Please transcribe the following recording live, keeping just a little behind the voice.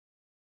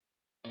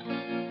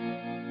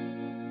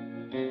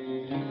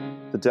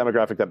the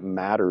demographic that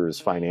matters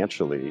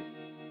financially,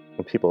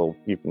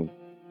 and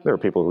there are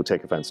people who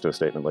take offense to a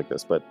statement like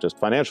this, but just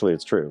financially,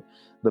 it's true.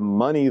 The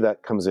money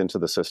that comes into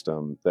the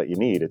system that you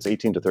need, it's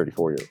 18 to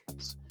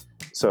 34-year-olds.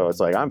 So it's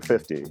like, I'm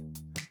 50.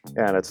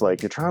 And it's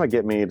like, you're trying to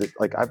get me to,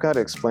 like, I've got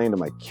to explain to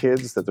my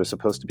kids that they're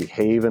supposed to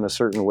behave in a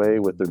certain way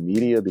with their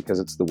media because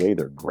it's the way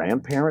their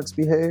grandparents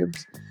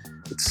behaved.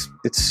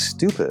 It's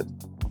stupid.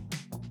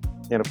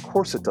 And of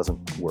course it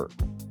doesn't work.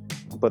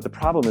 But the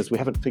problem is we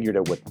haven't figured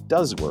out what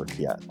does work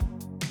yet.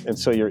 And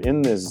so you're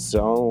in this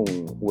zone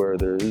where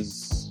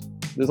there's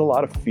a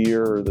lot of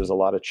fear, there's a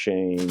lot of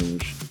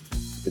change.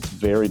 It's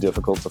very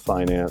difficult to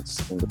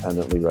finance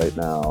independently right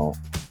now,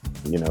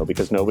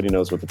 because nobody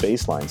knows what the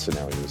baseline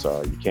scenarios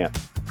are. You can't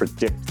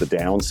predict the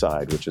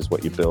downside, which is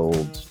what you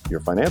build your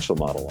financial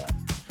model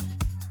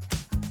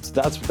on.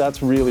 So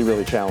that's really,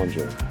 really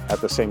challenging.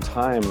 At the same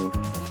time,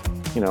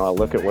 I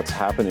look at what's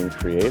happening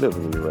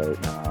creatively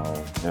right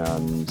now,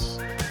 and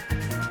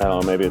I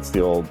don't know, maybe it's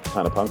the old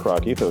kind of punk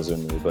rock ethos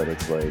in me, but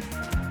it's like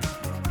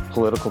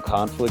political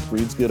conflict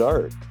breeds good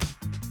art.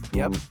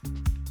 Yep.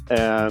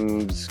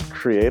 And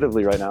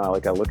creatively right now,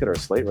 like I look at our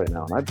slate right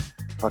now and I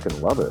fucking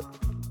love it.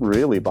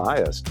 Really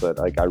biased, but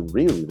like I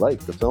really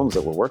like the films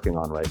that we're working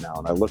on right now.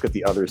 And I look at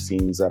the other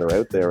scenes that are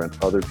out there and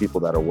other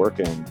people that are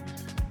working,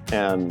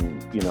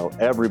 and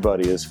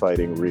everybody is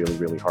fighting really,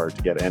 really hard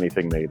to get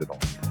anything made at all.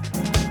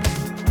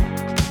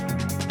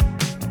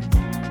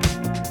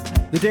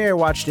 The day I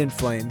watched In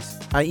Flames,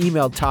 I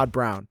emailed Todd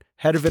Brown,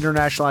 head of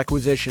international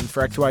acquisition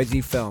for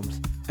XYZ Films,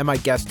 and my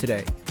guest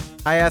today.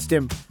 I asked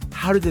him,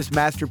 how did this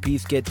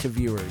masterpiece get to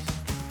viewers?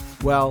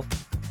 Well,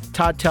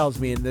 Todd tells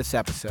me in this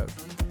episode.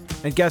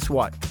 And guess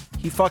what?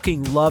 He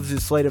fucking loves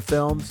his slate of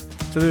films,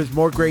 so there's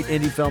more great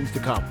indie films to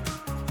come.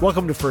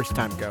 Welcome to First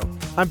Time Go.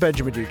 I'm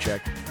Benjamin Duchek.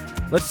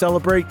 Let's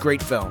celebrate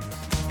great films.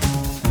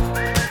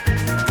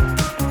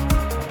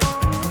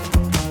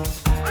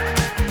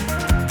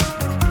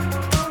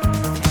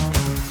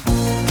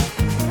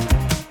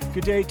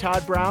 Good day,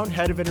 Todd Brown,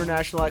 head of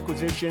international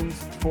acquisitions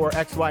for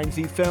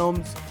XYZ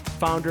Films,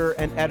 founder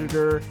and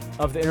editor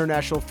of the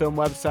international film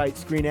website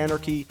Screen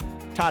Anarchy.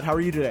 Todd, how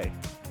are you today?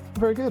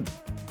 Very good.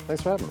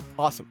 Thanks for having me.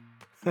 Awesome.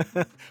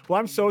 Well,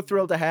 I'm so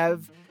thrilled to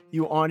have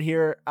you on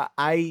here.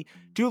 I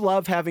do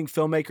love having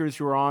filmmakers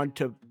who are on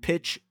to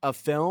pitch a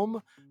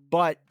film,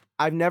 but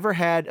I've never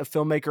had a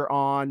filmmaker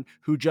on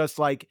who just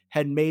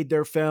had made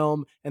their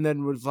film and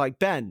then was like,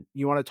 Ben,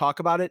 you want to talk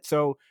about it?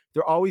 So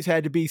there always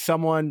had to be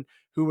someone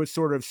who was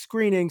sort of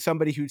screening,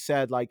 somebody who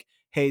said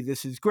hey,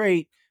 this is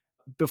great,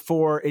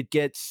 before it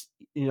gets,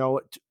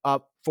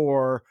 up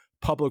for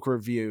public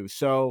review.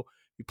 So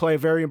you play a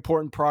very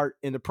important part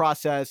in the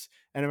process,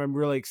 and I'm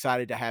really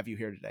excited to have you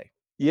here today.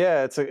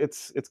 Yeah,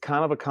 it's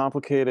kind of a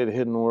complicated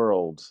hidden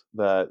world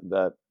that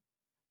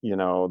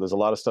there's a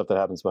lot of stuff that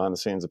happens behind the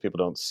scenes that people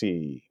don't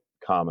see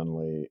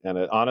commonly. And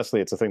honestly,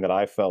 it's a thing that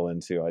I fell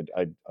into.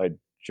 I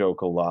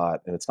joke a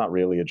lot, and it's not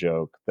really a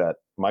joke, that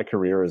my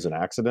career is an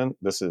accident.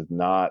 This is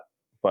not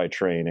by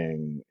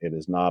training. It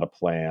is not a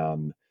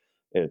plan.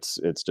 It's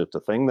just a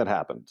thing that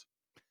happened.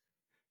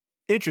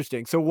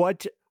 Interesting. So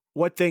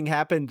what thing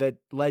happened that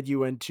led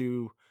you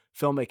into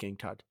filmmaking,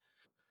 Todd?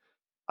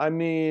 I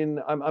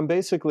mean, I'm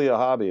basically a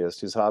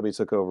hobbyist whose hobby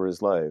took over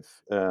his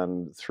life.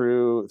 And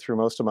through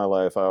most of my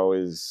life,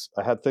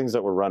 I had things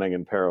that were running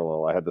in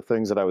parallel. I had the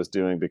things that I was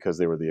doing because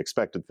they were the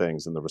expected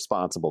things and the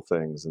responsible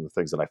things and the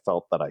things that I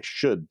felt that I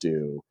should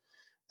do.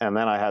 And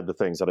then I had the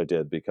things that I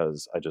did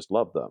because I just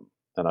loved them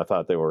and I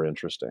thought they were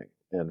interesting.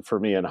 And for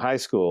me in high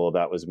school,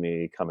 that was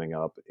me coming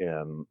up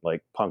in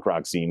punk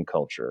rock zine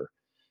culture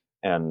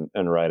and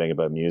writing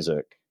about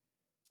music.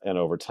 And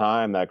over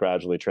time, that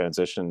gradually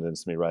transitioned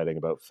into me writing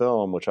about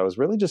film, which I was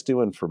really just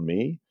doing for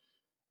me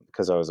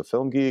because I was a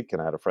film geek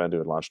and I had a friend who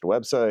had launched a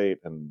website,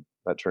 and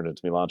that turned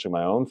into me launching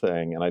my own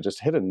thing. And I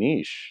just hit a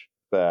niche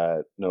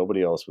that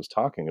nobody else was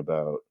talking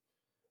about,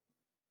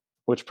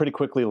 which pretty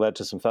quickly led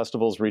to some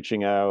festivals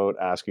reaching out,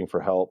 asking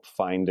for help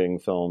finding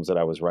films that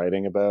I was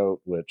writing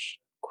about, which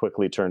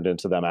quickly turned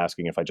into them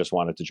asking if I just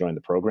wanted to join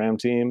the program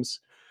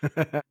teams,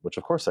 which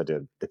of course I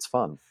did. It's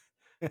fun.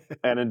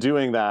 And in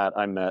doing that,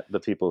 I met the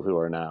people who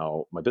are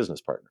now my business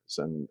partners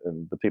and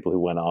the people who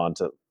went on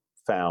to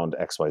found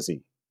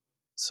XYZ.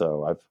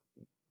 So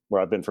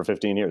I've been for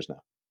 15 years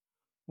now.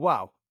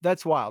 Wow,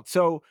 that's wild.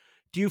 So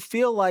do you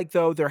feel like,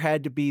 though, there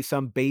had to be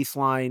some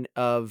baseline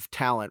of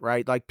talent,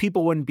 right?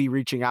 People wouldn't be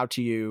reaching out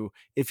to you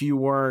if you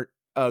weren't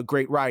a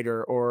great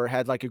writer or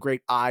had a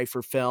great eye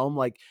for film.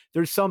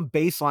 There's some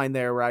baseline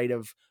there, right,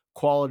 of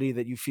quality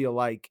that you feel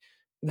had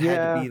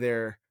to be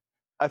there.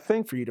 I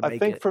think for you to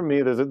make it. For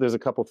me, there's a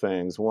couple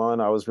things.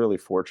 One, I was really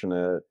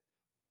fortunate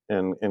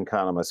in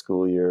kind of my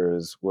school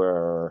years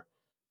where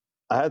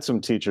I had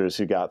some teachers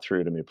who got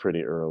through to me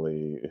pretty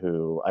early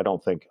who I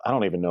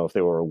don't even know if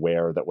they were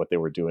aware that what they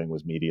were doing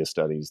was media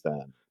studies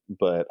then.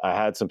 But I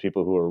had some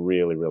people who were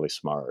really, really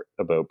smart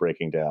about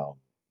breaking down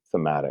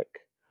thematic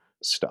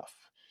stuff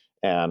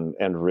and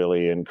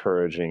really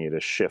encouraging you to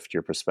shift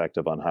your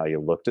perspective on how you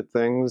looked at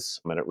things.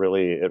 I mean, it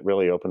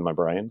really opened my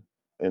brain.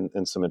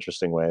 in some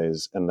interesting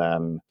ways. And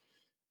then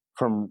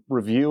from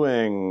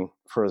reviewing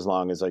for as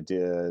long as I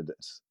did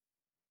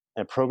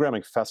and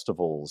programming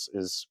festivals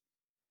is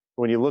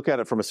when you look at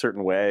it from a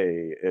certain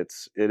way, it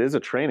is a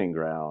training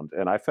ground.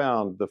 And I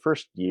found the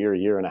first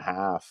year and a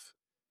half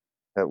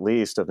at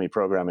least of me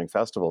programming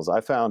festivals,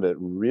 I found it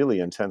really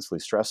intensely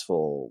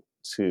stressful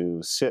to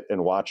sit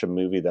and watch a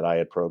movie that I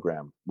had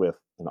programmed with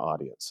an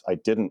audience. I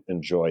didn't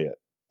enjoy it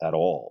at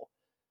all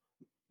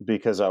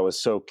because I was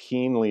so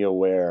keenly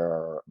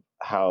aware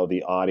how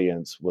the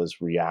audience was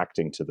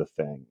reacting to the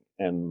thing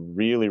and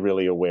really,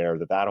 really aware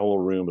that that whole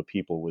room of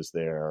people was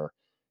there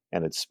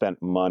and had spent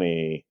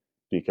money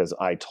because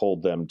I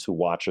told them to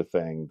watch a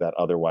thing that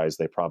otherwise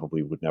they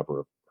probably would never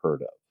have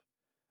heard of.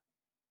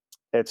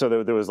 And so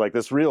there was like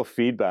this real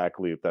feedback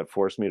loop that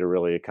forced me to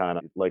really kind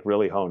of like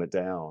really hone it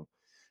down.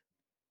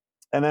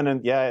 And then,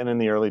 and in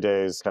the early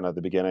days, kind of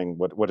the beginning,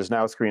 what is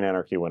now Screen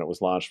Anarchy when it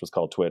was launched was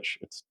called Twitch.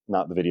 It's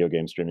not the video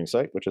game streaming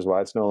site, which is why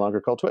it's no longer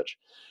called Twitch.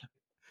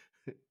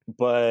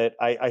 But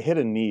I hit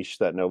a niche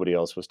that nobody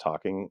else was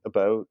talking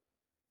about,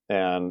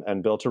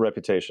 and built a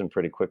reputation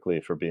pretty quickly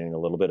for being a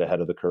little bit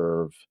ahead of the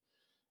curve,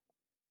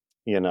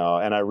 you know.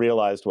 And I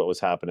realized what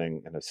was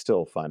happening, and I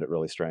still find it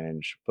really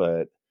strange,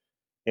 but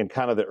in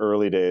kind of the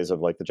early days of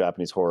like the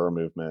Japanese horror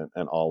movement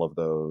and all of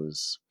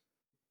those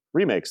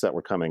remakes that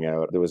were coming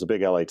out, there was a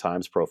big LA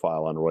Times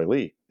profile on Roy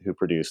Lee, who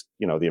produced,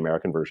 you know, the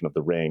American version of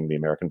The Ring, the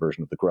American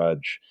version of The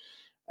Grudge.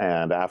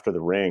 And after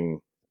The Ring,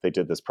 they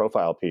did this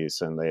profile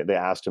piece and they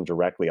asked him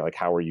directly, like,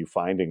 how are you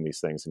finding these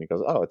things? And he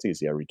goes, oh, it's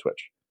easy. I read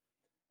Twitch.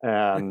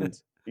 And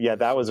yeah,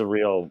 that was a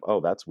real, oh,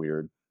 that's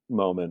weird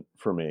moment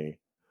for me,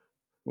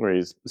 where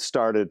he's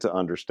started to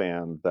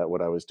understand that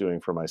what I was doing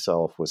for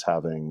myself was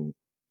having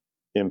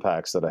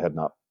impacts that I had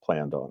not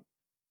planned on.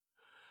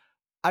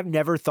 I've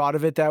never thought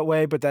of it that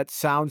way, but that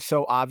sounds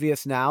so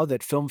obvious now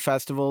that film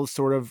festivals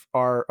sort of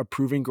are a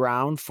proving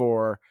ground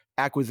for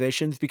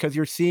acquisitions because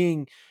you're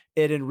seeing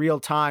it in real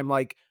time.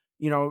 Like,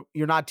 you know,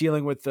 you're not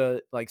dealing with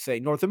the, like, say,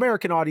 North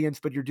American audience,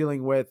 but you're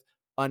dealing with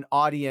an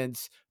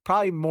audience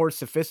probably more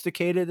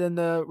sophisticated than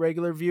the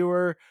regular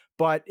viewer,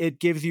 but it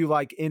gives you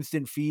like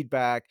instant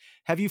feedback.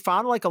 Have you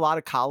found like a lot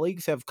of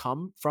colleagues have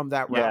come from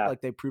that route? Yeah.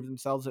 Like they prove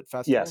themselves at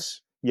festivals?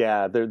 Yes.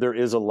 Yeah, there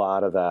is a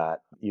lot of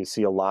that. You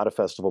see a lot of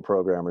festival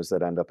programmers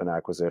that end up in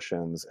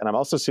acquisitions. And I'm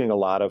also seeing a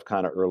lot of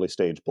kind of early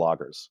stage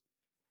bloggers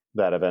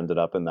that have ended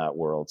up in that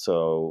world.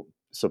 So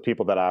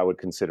people that I would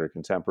consider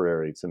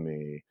contemporary to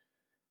me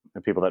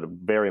and people that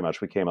very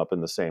much we came up in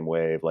the same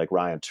wave, like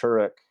Ryan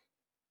Turek,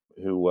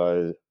 who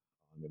was,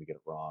 I'm gonna get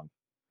it wrong.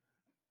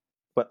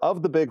 But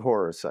of the big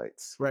horror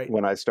sites, Right.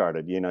 when I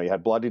started, you know, you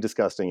had Bloody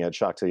Disgusting, you had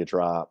Shock Till You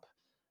Drop.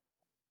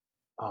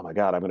 Oh my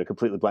God, I'm going to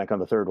completely blank on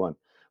the third one.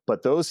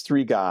 But those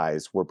three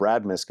guys were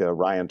Brad Miska,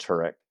 Ryan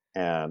Turek,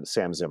 and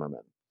Sam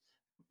Zimmerman.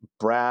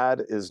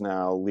 Brad is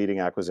now leading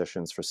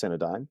acquisitions for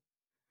Cinedigm.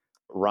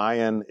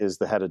 Ryan is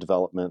the head of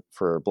development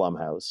for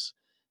Blumhouse.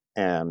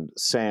 And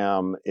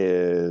Sam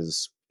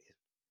is,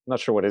 I'm not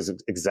sure what his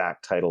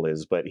exact title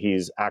is, but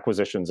he's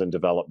acquisitions and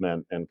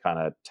development and kind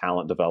of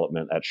talent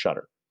development at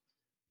Shutter.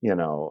 You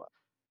know,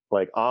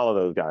 like all of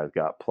those guys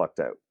got plucked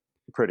out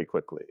pretty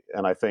quickly.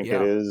 And I think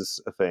it Yeah.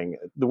 is a thing.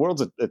 The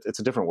world's it's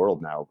a different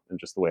world now in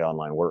just the way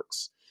online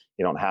works.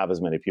 You don't have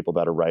as many people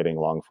that are writing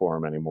long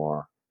form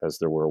anymore as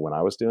there were when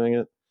I was doing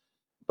it.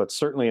 But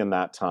certainly in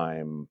that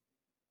time,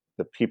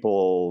 the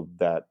people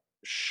that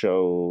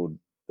showed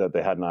that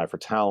they had an eye for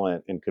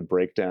talent and could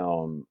break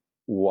down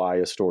why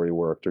a story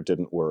worked or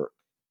didn't work,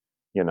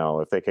 you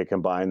know, if they could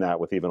combine that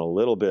with even a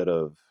little bit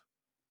of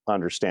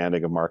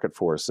understanding of market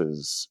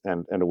forces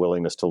and a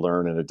willingness to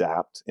learn and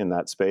adapt in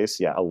that space,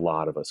 yeah, a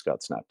lot of us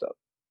got snapped up.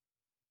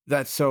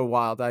 That's so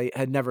wild. I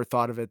had never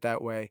thought of it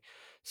that way.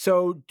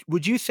 So,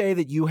 would you say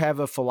that you have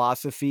a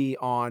philosophy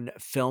on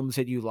films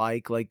that you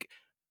like? Like,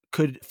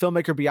 could a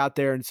filmmaker be out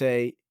there and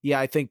say, "Yeah,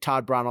 I think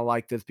Todd Brown will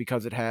like this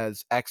because it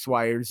has X,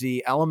 Y, or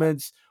Z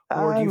elements,"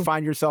 or do you Um,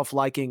 find yourself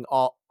liking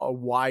all a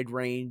wide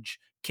range?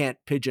 Can't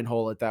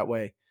pigeonhole it that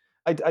way.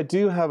 I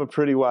do have a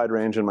pretty wide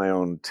range in my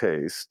own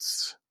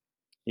tastes.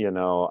 You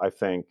know, I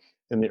think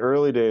in the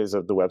early days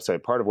of the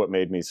website, part of what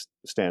made me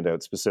stand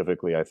out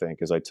specifically, I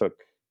think, is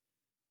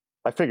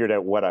I figured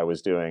out what I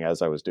was doing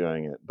as I was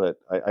doing it, but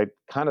I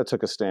kind of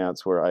took a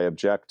stance where I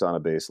object on a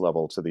base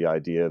level to the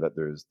idea that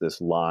there's this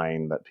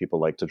line that people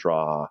like to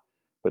draw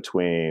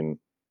between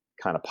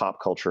kind of pop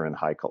culture and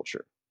high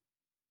culture,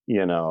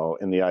 you know,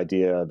 and the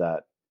idea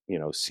that, you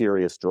know,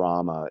 serious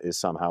drama is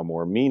somehow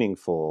more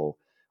meaningful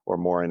or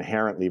more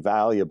inherently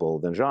valuable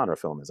than genre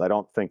film is. I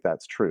don't think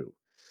that's true.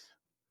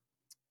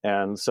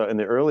 And so in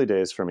the early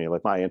days for me,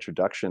 like my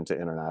introduction to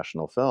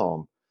international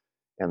film,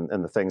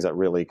 and the things that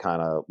really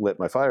kind of lit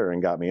my fire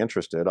and got me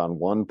interested. On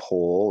one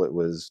pole, it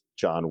was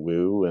John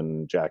Woo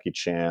and Jackie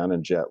Chan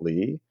and Jet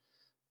Li.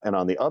 And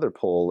on the other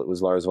pole, it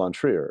was Lars von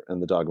Trier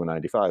and the Dogma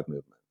 95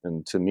 movement.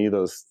 And to me,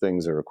 those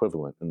things are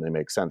equivalent and they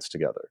make sense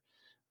together.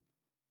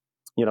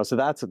 You know, so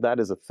that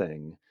is a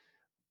thing.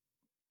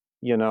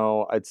 You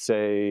know, I'd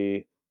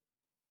say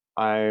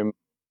I'm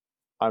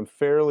I'm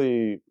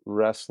fairly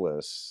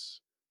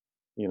restless,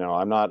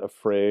 I'm not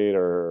afraid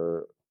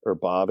or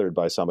bothered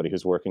by somebody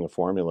who's working a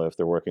formula if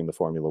they're working the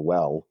formula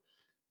well.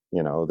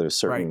 There's Right.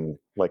 certain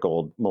like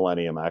old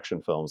Millennium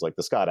action films, like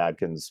the Scott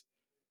Adkins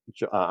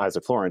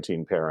Isaac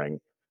Florentine pairing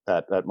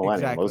at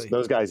Millennium. Those Exactly.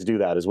 those guys do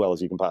that as well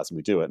as you can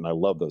possibly do it, and I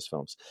love those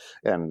films,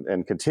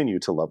 and continue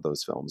to love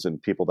those films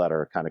and people that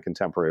are kind of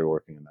contemporary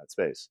working in that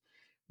space.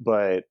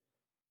 But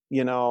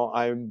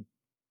I'm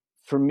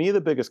for me the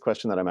biggest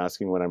question that I'm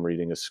asking when I'm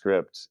reading a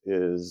script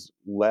is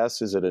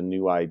less is it a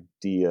new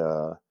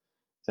idea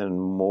and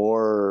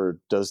more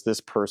does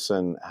this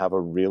person have a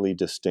really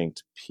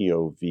distinct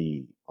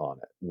POV on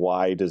it?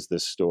 Why does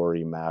this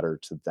story matter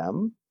to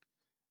them?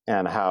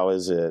 And how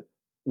is it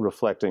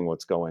reflecting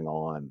what's going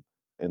on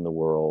in the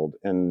world?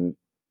 And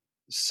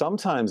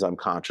sometimes I'm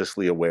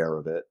consciously aware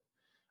of it.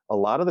 A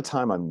lot of the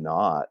time I'm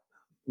not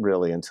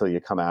really until you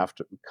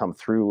come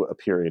through a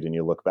period and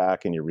you look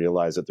back and you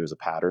realize that there's a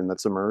pattern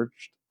that's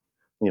emerged.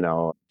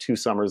 2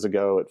 summers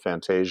ago at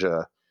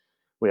Fantasia,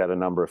 we had a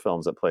number of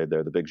films that played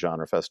there, the big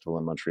genre festival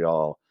in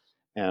Montreal.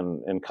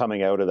 And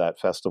coming out of that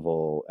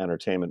festival,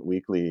 Entertainment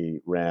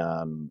Weekly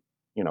ran,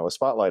 a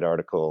spotlight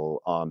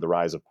article on the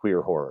rise of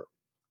queer horror.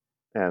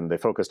 And they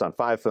focused on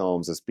 5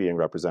 films as being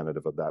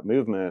representative of that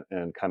movement.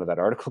 And kind of that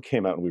article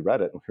came out and we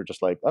read it and we were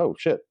just like, oh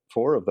shit,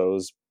 4 of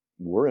those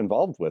we're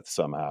involved with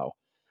somehow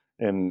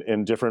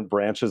in different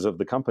branches of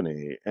the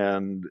company.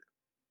 And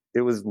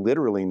it was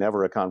literally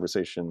never a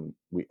conversation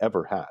we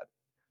ever had.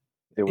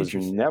 It was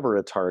Interesting. never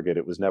a target.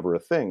 It was never a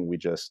thing.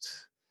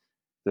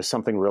 There's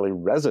something really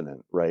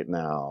resonant right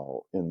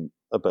now in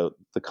about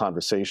the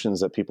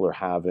conversations that people are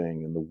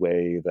having and the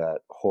way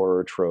that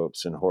horror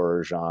tropes and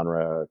horror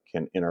genre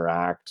can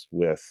interact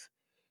with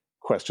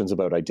questions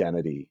about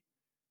identity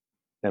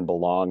and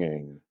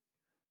belonging,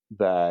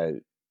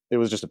 that it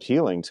was just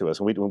appealing to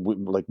us. And we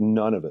like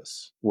none of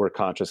us were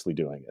consciously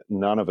doing it.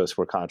 None of us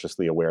were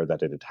consciously aware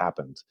that it had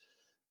happened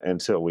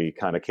until we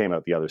kind of came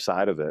out the other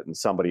side of it and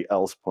somebody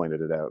else pointed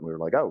it out and we were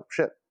like, oh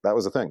shit, that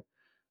was a thing.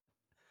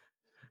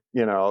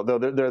 Though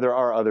there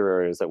are other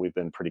areas that we've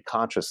been pretty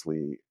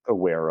consciously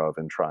aware of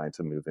and trying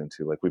to move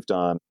into. Like we've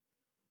done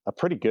a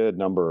pretty good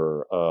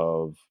number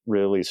of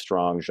really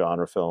strong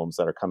genre films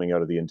that are coming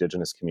out of the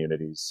indigenous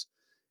communities,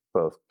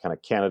 both kind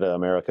of Canada,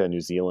 America,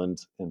 New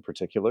Zealand in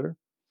particular.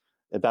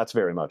 And that's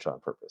very much on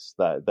purpose.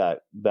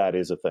 That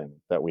is a thing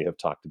that we have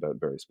talked about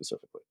very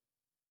specifically.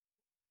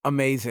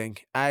 Amazing.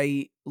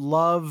 I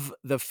love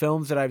the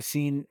films that I've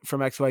seen from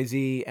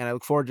XYZ, and I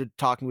look forward to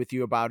talking with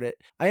you about it.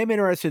 I am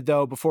interested,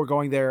 though, before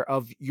going there,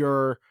 of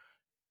your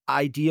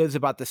ideas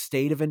about the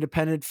state of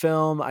independent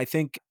film. I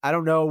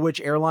don't know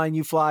which airline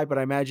you fly, but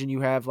I imagine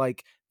you have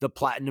like the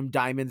platinum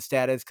diamond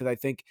status because I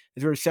think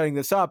as we were setting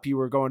this up, you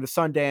were going to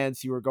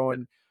Sundance, you were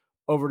going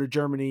over to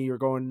Germany, you're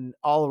going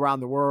all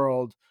around the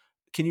world.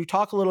 Can you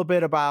talk a little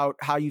bit about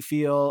how you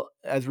feel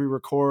as we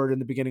record in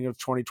the beginning of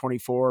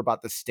 2024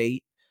 about the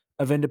state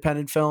of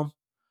independent film?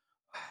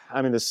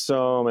 I mean, there's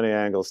so many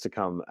angles to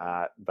come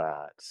at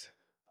that.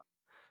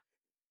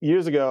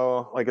 Years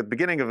ago, like at the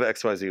beginning of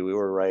XYZ, we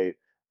were right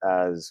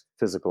as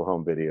physical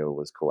home video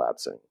was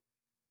collapsing,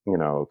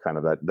 kind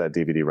of that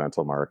DVD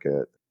rental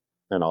market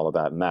and all of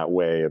that, and that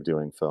way of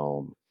doing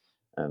film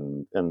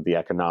and the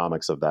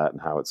economics of that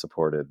and how it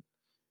supported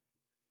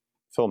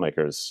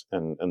filmmakers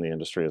and the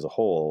industry as a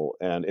whole.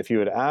 And if you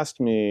had asked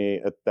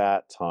me at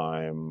that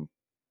time,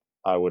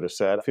 I would have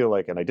said, I feel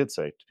like, and I did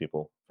say to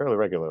people fairly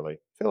regularly,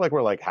 I feel like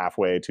we're like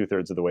halfway,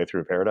 2/3 of the way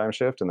through a paradigm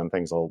shift, and then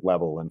things will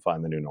level and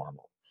find the new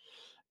normal.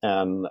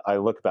 And I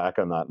look back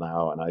on that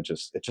now and it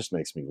just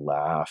makes me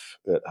laugh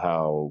at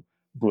how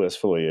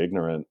blissfully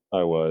ignorant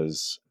I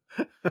was.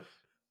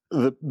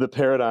 The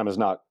paradigm has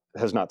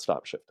not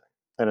stopped shifting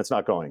and it's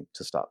not going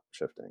to stop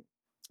shifting.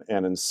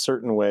 And in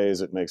certain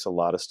ways it makes a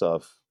lot of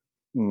stuff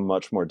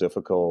much more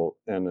difficult.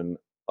 And in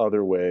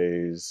other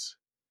ways,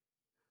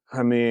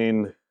 I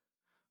mean,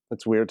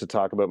 it's weird to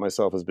talk about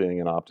myself as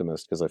being an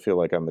optimist because I feel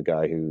like I'm the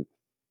guy who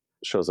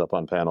shows up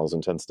on panels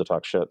and tends to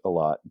talk shit a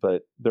lot.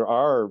 But there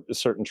are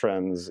certain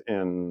trends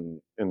in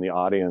the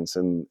audience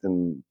and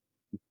in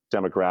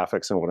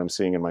demographics and what I'm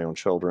seeing in my own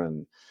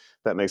children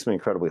that makes me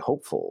incredibly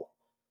hopeful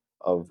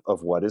of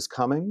what is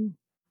coming.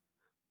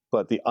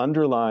 But the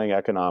underlying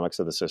economics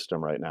of the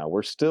system right now,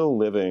 we're still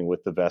living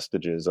with the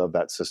vestiges of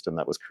that system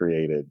that was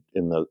created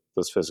in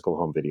those physical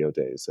home video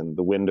days and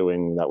the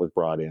windowing that was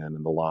brought in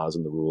and the laws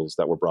and the rules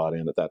that were brought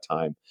in at that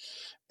time.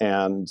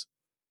 And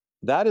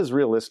that is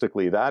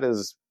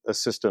a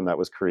system that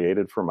was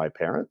created for my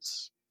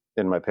parents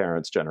in my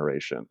parents'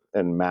 generation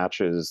and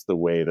matches the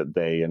way that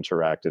they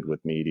interacted with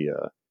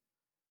media.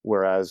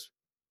 Whereas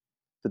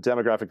the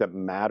demographic that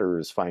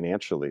matters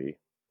financially,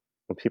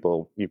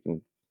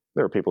 and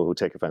there are people who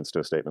take offense to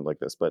a statement like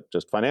this, but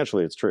just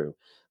financially, it's true.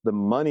 The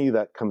money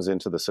that comes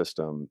into the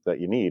system that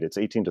you need, it's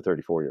 18 to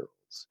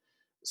 34-year-olds.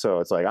 So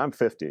it's like, I'm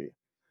 50.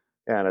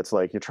 And it's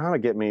like, you're trying to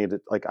get me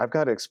to, like, I've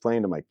got to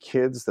explain to my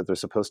kids that they're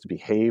supposed to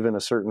behave in a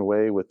certain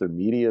way with their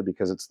media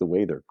because it's the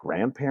way their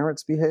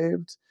grandparents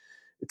behaved.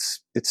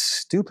 It's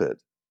stupid.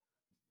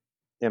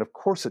 And of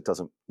course it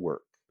doesn't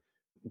work.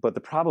 But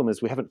the problem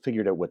is we haven't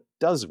figured out what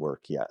does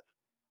work yet.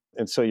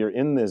 And so you're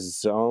in this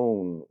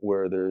zone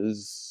where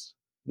there's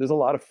a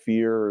lot of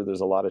fear,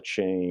 there's a lot of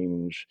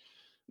change.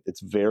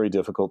 It's very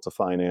difficult to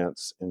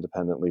finance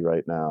independently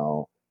right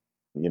now,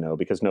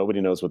 because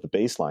nobody knows what the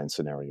baseline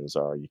scenarios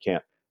are. You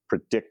can't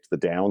predict the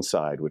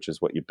downside, which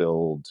is what you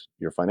build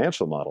your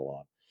financial model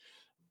on.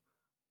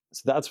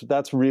 So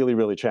that's really,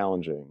 really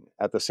challenging.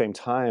 At the same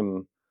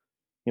time,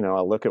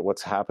 I look at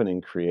what's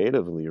happening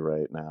creatively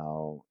right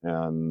now,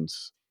 and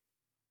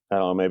I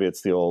don't know, maybe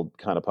it's the old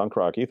kind of punk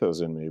rock ethos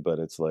in me, but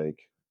it's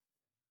like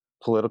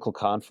political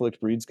conflict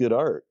breeds good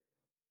art.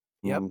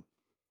 Yep.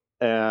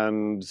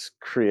 And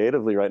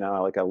creatively right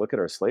now, like I look at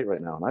our slate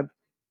right now and I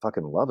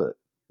fucking love it.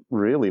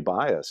 Really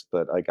biased,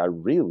 but like I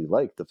really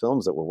like the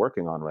films that we're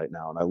working on right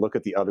now. And I look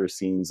at the other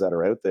scenes that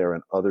are out there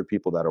and other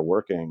people that are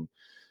working,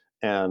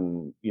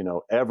 and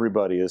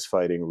everybody is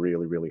fighting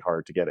really, really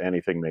hard to get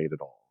anything made at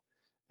all.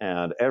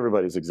 And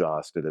everybody's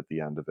exhausted at the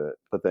end of it.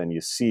 But then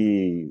you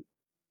see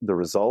the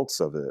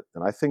results of it.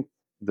 And I think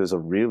there's a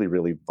really,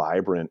 really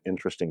vibrant,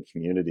 interesting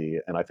community.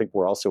 And I think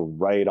we're also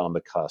right on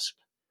the cusp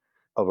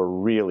of a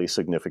really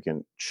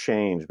significant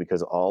change,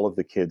 because all of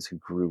the kids who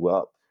grew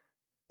up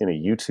in a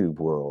YouTube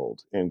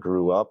world and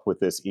grew up with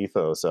this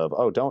ethos of,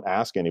 oh, don't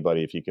ask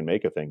anybody if you can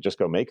make a thing, just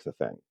go make the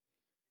thing.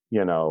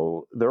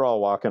 They're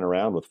all walking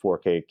around with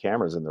 4K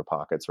cameras in their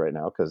pockets right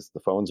now because the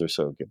phones are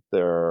so good.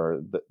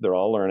 They're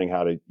all learning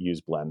how to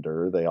use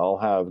Blender. They all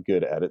have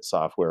good edit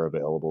software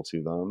available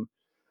to them.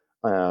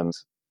 And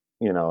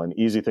an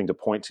easy thing to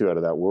point to out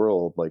of that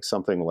world, like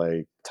something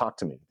like Talk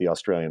to Me, the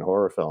Australian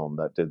horror film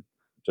that did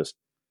just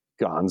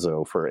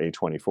gonzo for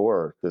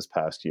A24 this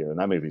past year. And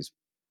that movie's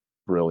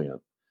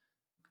brilliant.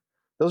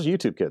 Those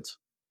YouTube kids,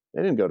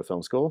 they didn't go to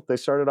film school. They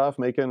started off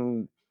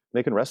making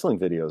wrestling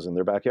videos in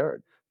their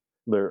backyard.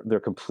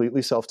 They're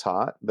completely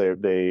self-taught.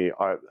 Had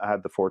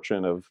the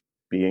fortune of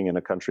being in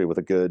a country with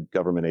a good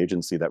government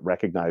agency that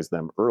recognized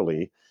them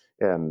early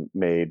and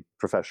made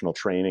professional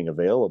training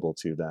available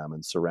to them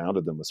and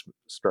surrounded them with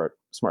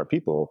smart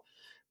people.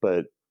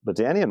 But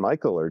Danny and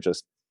Michael are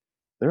just,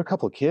 they're a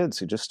couple of kids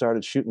who just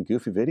started shooting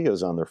goofy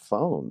videos on their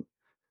phone,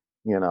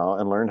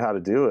 and learned how to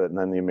do it. And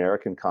then the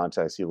American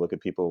context, you look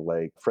at people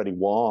like Freddie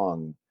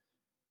Wong,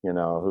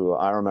 who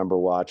I remember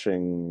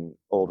watching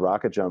old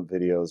rocket jump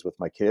videos with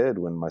my kid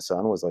when my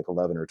son was like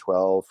 11 or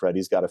 12.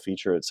 Freddie's got a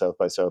feature at South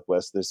by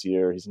Southwest this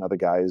year. He's another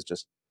guy who's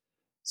just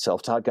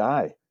self-taught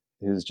guy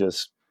who's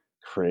just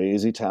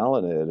crazy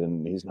talented,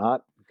 and he's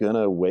not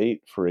gonna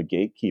wait for a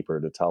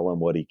gatekeeper to tell him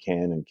what he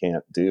can and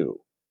can't do.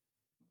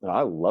 And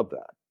I love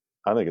that.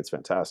 I think it's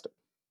fantastic.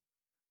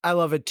 I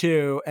love it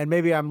too. And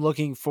maybe I'm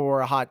looking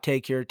for a hot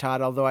take here,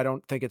 Todd, although I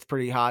don't think it's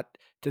pretty hot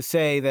to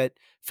say that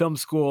film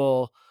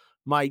school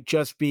might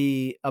just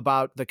be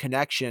about the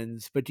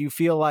connections. But do you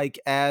feel like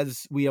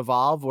as we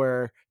evolve,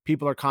 where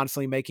people are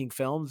constantly making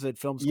films, that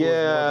film school is more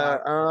Yeah,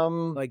 about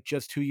like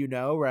just who you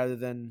know rather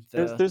than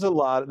there's the there's a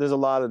lot there's a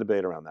lot of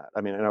debate around that.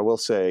 I mean, and I will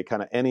say,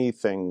 kind of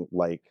anything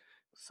like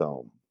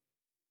film.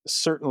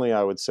 Certainly,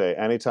 I would say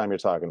anytime you're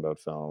talking about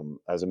film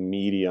as a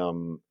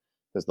medium,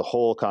 there's the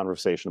whole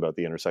conversation about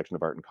the intersection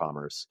of art and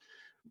commerce.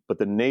 But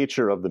the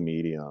nature of the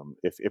medium,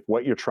 if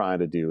what you're trying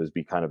to do is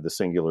be kind of the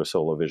singular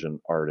solo vision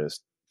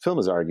artist, film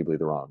is arguably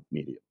the wrong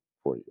medium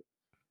for you,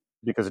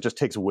 because it just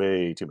takes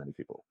way too many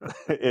people.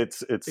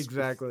 It's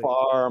exactly.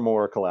 far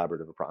more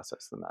collaborative a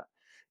process than that.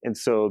 And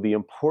so the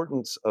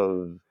importance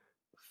of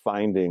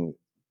finding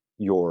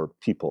your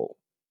people,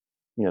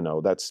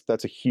 that's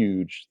a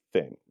huge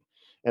thing.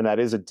 And that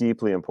is a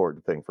deeply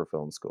important thing for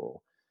film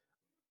school.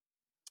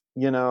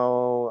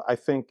 I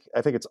think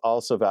it's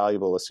also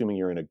valuable, assuming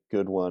you're in a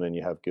good one and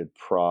you have good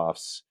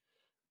profs,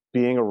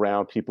 being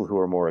around people who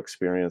are more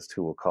experienced,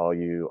 who will call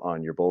you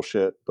on your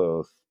bullshit,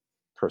 both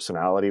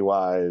personality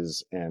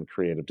wise and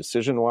creative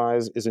decision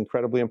wise, is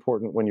incredibly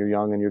important when you're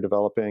young and you're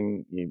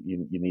developing.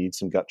 You need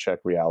some gut check,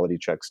 reality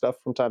check stuff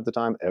from time to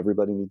time.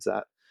 Everybody needs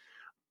that.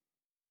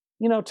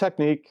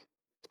 Technique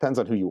depends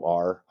on who you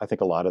are. I think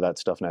a lot of that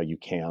stuff now you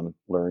can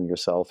learn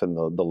yourself, and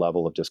the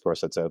level of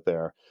discourse that's out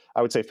there.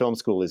 I would say film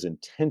school is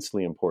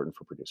intensely important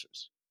for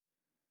producers,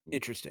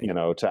 Interesting.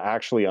 to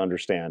actually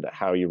understand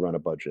how you run a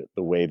budget,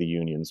 the way the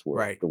unions work,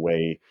 Right. the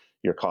way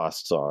your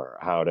costs are,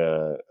 how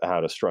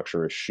to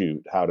structure a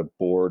shoot, how to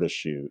board a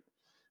shoot.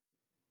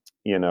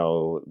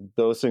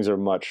 Those things are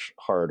much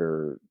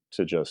harder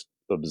to just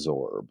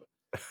absorb.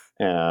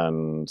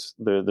 And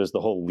there's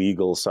the whole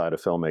legal side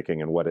of filmmaking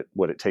and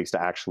what it takes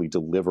to actually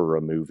deliver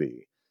a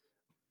movie,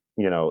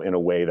 in a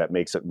way that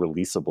makes it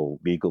releasable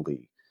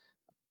legally.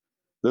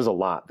 There's a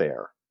lot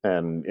there,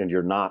 and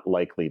you're not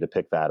likely to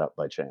pick that up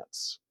by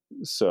chance.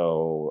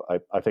 So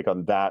I think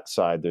on that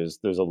side, there's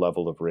a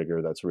level of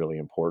rigor that's really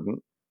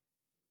important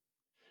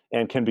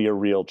and can be a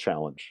real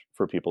challenge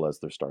for people as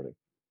they're starting.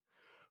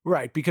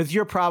 Right, because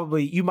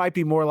you might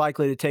be more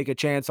likely to take a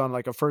chance on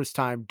like a first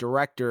time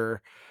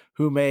director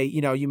who may,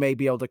 you may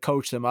be able to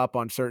coach them up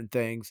on certain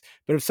things.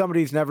 But if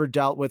somebody's never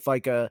dealt with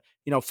like a,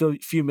 few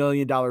 $1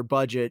 million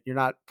budget, you're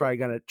not probably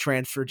going to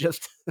transfer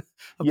just a bunch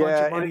of Yeah,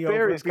 and it money over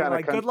varies and being kind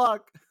of like, good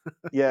luck.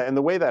 yeah, and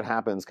the way that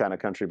happens kind of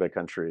country by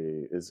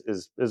country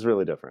is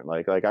really different.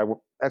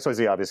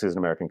 XYZ obviously is an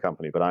American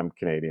company, but I'm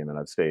Canadian and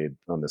I've stayed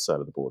on this side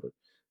of the border.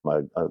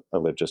 I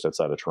live just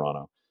outside of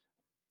Toronto.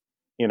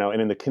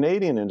 And in the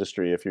Canadian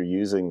industry, if you're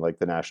using like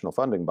the national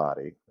funding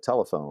body,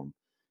 telephone,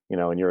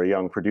 and you're a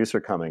young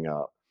producer coming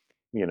up,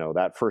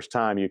 that first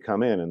time you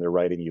come in and they're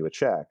writing you a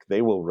check,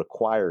 they will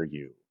require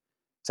you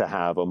to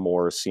have a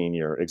more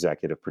senior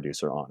executive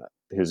producer on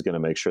it who's going to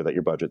make sure that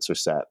your budgets are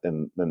set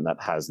and that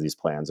has these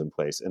plans in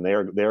place. And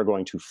they're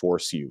going to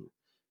force you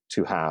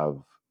to have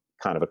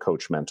kind of a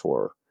coach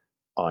mentor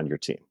on your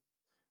team.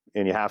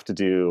 And you have to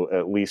do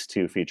at least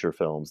 2 feature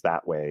films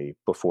that way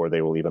before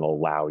they will even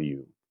allow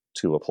you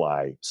to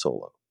apply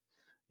solo.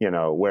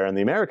 Where in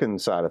the American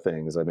side of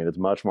things, I mean, it's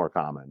much more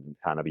common,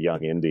 kind of a young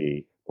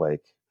indie,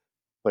 like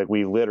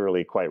we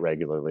literally quite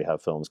regularly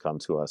have films come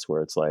to us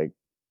where it's like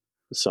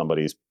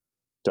somebody's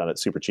done it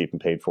super cheap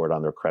and paid for it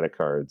on their credit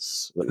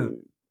cards.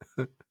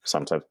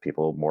 Sometimes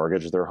people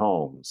mortgage their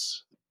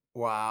homes.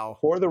 Wow.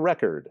 For the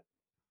record,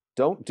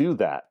 don't do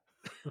that.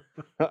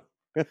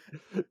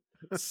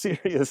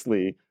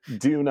 Seriously,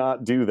 do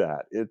not do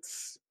that.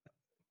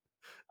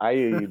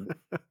 I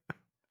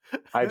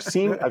I've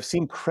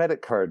seen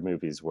credit card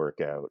movies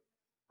work out.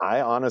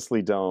 I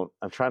honestly don't.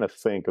 I'm trying to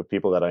think of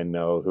people that I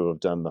know who have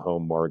done the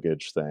home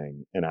mortgage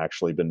thing and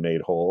actually been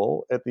made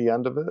whole at the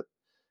end of it.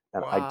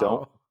 And I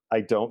don't Wow.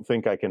 I don't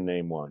think I can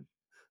name one.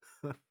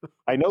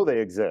 I know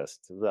they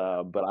exist,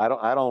 but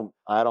I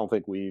don't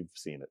think we've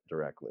seen it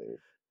directly.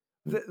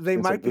 They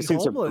might We've be seen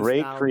some homeless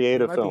great now. They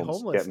creative might be films get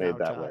homeless made now,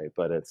 that Todd. way,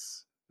 but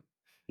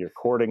you're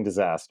courting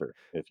disaster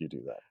if you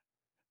do that.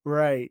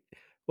 Right.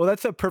 Well,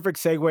 that's a perfect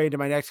segue into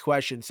my next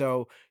question.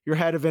 So, you're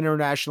head of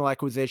international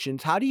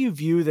acquisitions. How do you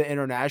view the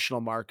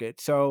international market?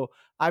 So,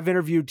 I've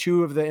interviewed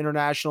 2 of the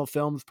international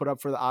films put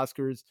up for the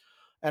Oscars,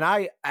 and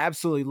I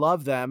absolutely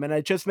love them. And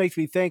it just makes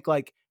me think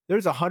like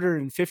there's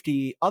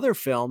 150 other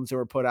films that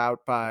were put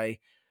out by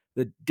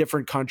the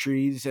different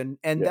countries, Yeah,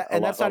 and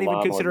that's a not even lot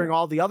more than considering that.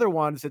 all the other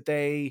ones that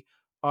they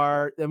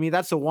are. I mean,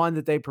 that's the one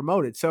that they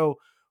promoted. So,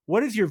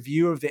 what is your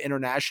view of the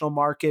international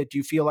market? Do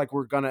you feel like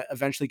we're going to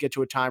eventually get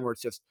to a time where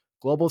it's just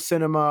global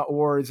cinema,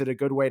 or is it a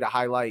good way to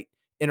highlight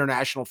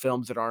international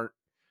films that aren't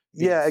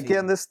being Yeah,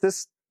 again, seen?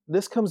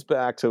 this comes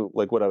back to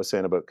like what I was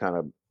saying about kind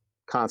of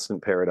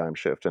constant paradigm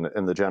shift and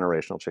the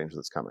generational change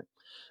that's coming.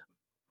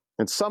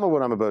 And some of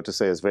what I'm about to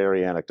say is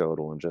very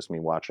anecdotal and just me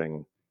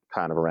watching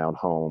kind of around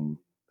home.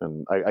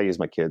 And I use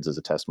my kids as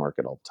a test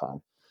market all the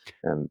time,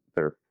 and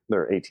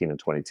they're 18 and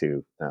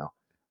 22 now.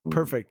 Mm.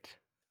 Perfect.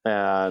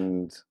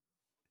 And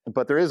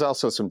but there is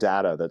also some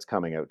data that's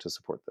coming out to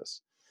support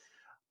this.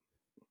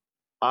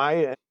 I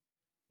am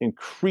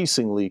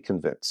increasingly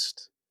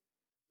convinced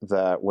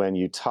that when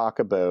you talk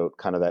about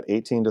kind of that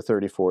 18 to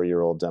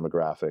 34-year-old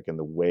demographic and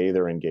the way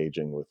they're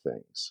engaging with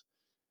things,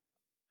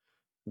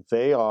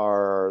 they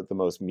are the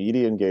most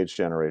media engaged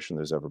generation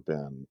there's ever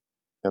been.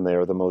 And they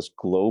are the most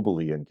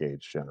globally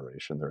engaged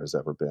generation there has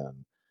ever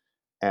been.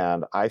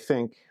 And I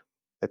think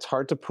it's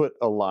hard to put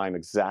a line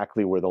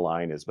exactly where the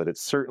line is, but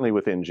it's certainly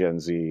within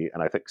Gen Z.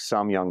 And I think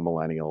some young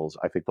millennials,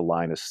 I think the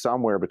line is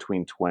somewhere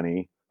between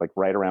 20, like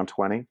right around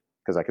 20,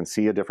 because I can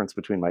see a difference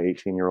between my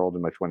 18-year-old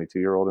and my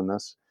 22-year-old in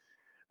this.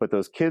 But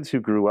those kids who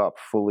grew up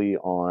fully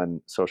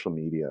on social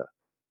media,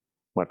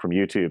 went from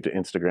YouTube to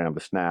Instagram to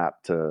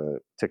Snap to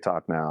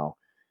TikTok now,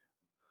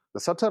 the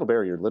subtitle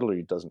barrier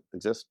literally doesn't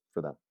exist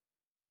for them.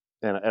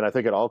 And I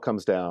think it all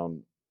comes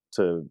down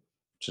to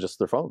just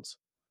their phones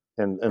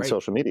and Right.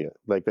 social media.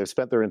 Like they've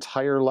spent their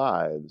entire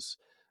lives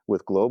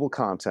with global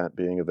content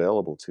being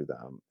available to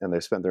them, and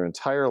they've spent their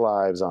entire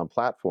lives on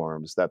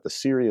platforms that the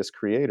serious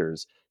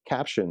creators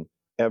caption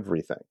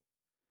everything.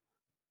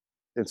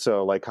 And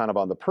so, like, kind of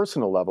on the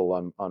personal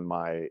level, on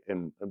my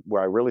and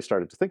where I really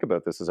started to think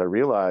about this is I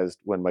realized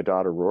when my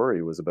daughter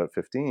Rory was about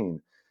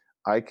 15,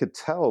 I could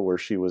tell where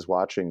she was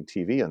watching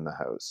TV in the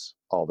house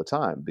all the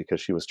time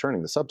because she was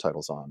turning the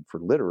subtitles on for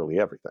literally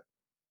everything.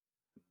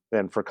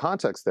 And for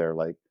context there,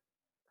 like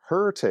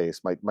her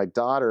taste, my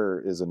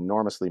daughter is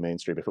enormously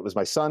mainstream. If it was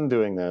my son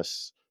doing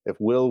this, if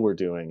Will were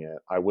doing it,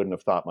 I wouldn't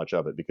have thought much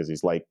of it because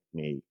he's like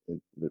me.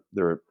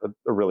 They're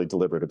a really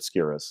deliberate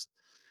obscurist.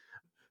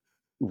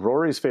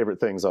 Rory's favorite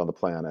things on the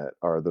planet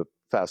are the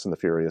Fast and the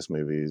Furious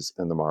movies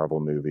and the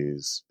Marvel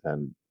movies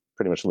and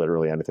pretty much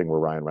literally anything where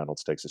Ryan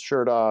Reynolds takes his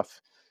shirt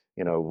off.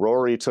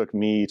 Rory took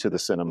me to the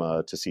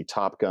cinema to see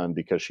Top Gun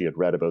because she had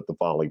read about the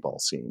volleyball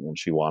scene and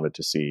she wanted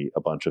to see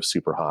a bunch of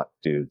super hot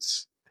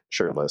dudes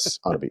shirtless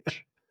on a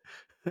beach.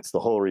 It's the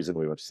whole reason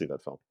we went to see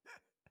that film.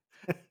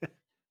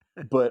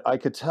 But I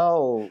could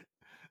tell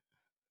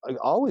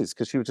always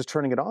because she was just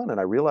turning it on and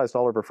I realized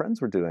all of her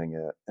friends were doing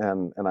it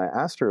and I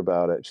asked her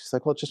about it. She's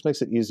like, well, it just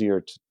makes it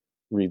easier to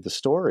read the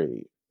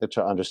story,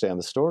 to understand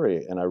the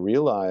story. And I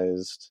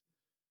realized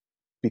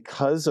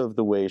because of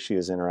the way she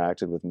has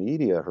interacted with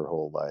media her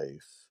whole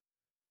life,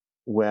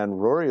 when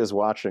Rory is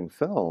watching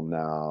film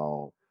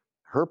now,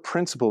 her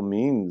principal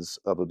means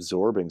of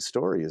absorbing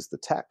story is the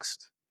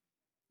text,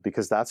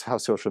 because that's how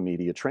social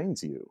media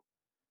trains you.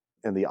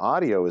 And the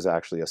audio is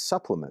actually a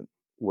supplement,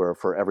 where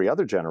for every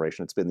other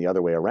generation, it's been the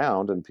other way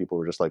around. And people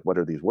were just like, what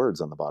are these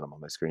words on the bottom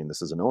of my screen?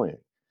 This is annoying.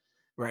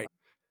 Right.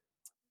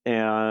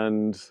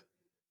 And,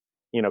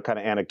 kind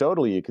of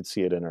anecdotally, you could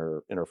see it in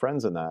her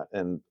friends in that.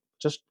 And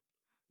just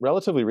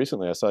relatively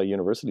recently, I saw a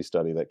university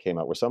study that came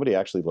out where somebody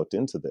actually looked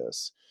into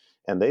this,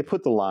 and they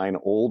put the line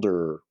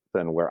older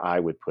than where I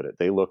would put it.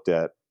 They looked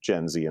at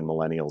Gen Z and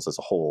millennials as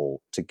a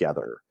whole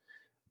together.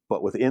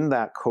 But within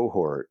that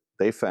cohort,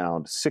 they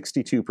found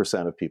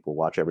 62% of people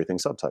watch everything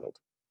subtitled.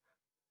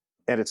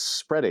 And it's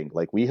spreading.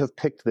 Like, we have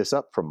picked this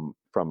up from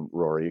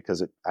Rory,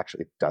 because it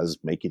actually does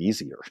make it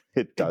easier.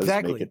 It does make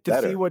Exactly. it To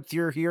see better. what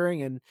you're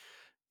hearing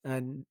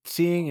and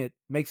seeing, it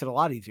makes it a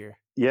lot easier.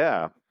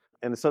 Yeah.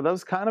 And so that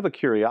was kind of a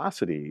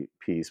curiosity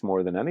piece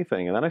more than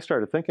anything. And then I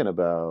started thinking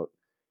about,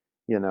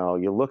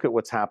 you look at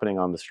what's happening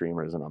on the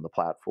streamers and on the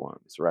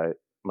platforms, right?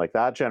 Like,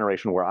 that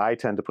generation where I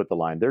tend to put the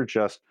line, they're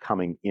just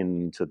coming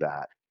into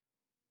that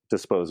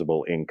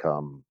disposable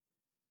income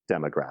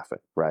demographic,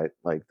 right?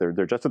 Like, they're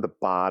just at the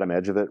bottom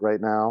edge of it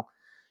right now.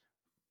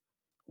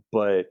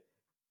 But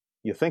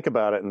you think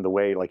about it in the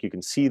way, like, you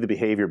can see the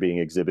behavior being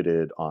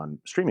exhibited on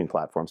streaming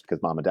platforms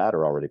because mom and dad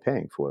are already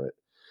paying for it.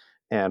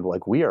 And,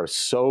 like, we are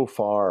so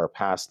far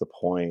past the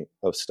point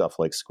of stuff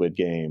like Squid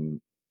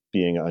Game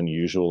being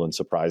unusual and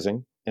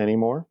surprising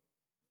anymore.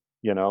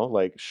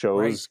 Like, Right.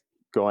 shows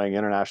going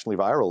internationally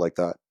viral like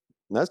that.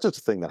 And that's just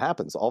a thing that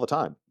happens all the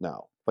time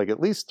now, like at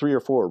least 3 or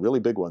 4 really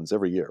big ones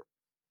every year.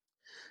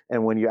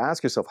 And when you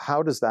ask yourself,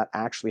 how does that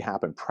actually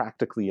happen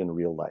practically in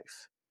real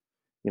life?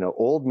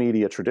 Old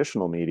media,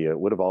 traditional media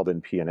would have all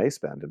been P&A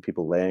spend and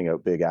people laying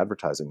out big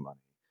advertising money.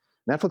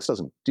 Netflix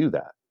doesn't do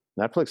that.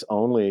 Netflix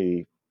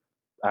only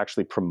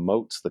actually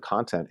promotes the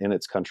content in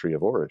its country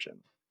of origin.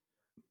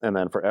 And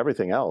then for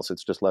everything else,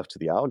 it's just left to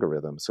the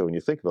algorithm. So when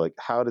you think about, like,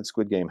 how did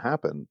Squid Game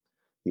happen?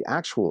 The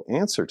actual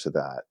answer to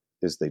that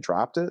is they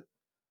dropped it.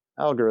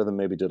 Algorithm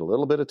maybe did a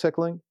little bit of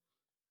tickling,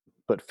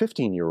 but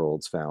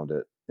 15-year-olds found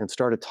it and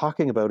started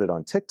talking about it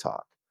on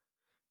TikTok,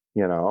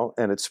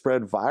 and it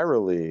spread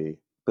virally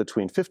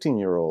between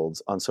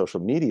 15-year-olds on social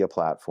media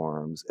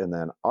platforms. And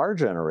then our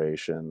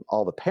generation,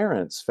 all the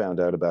parents found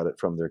out about it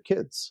from their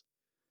kids.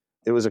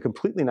 It was a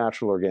completely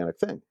natural, organic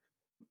thing.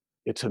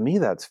 To me,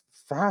 that's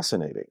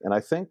fascinating. And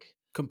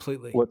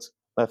Completely. what's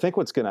I think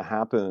what's going to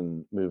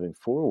happen moving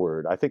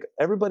forward, I think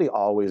everybody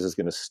always is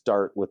going to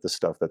start with the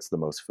stuff that's the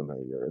most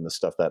familiar and the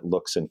stuff that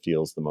looks and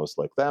feels the most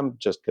like them,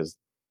 just because,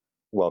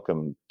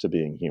 welcome to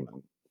being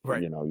human.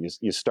 Right.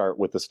 You start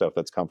with the stuff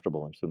that's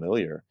comfortable and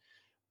familiar.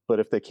 But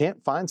if they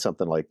can't find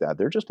something like that,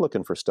 they're just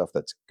looking for stuff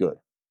that's good.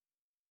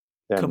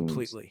 And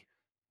Completely.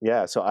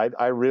 yeah, so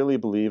I really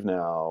believe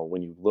now,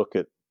 when you look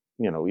at,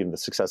 even the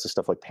success of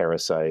stuff like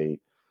Parasite,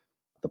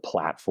 The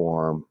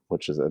Platform,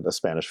 which is a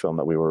Spanish film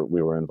that we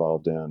were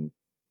involved in,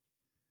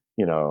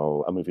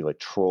 a movie like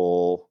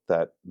Troll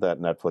that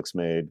Netflix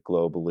made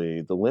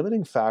globally. The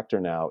limiting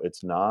factor now,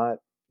 it's not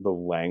the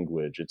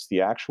language, it's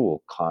the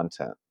actual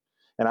content.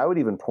 And I would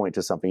even point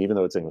to something, even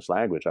though it's English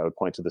language, I would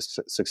point to the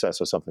success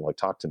of something like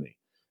Talk to Me,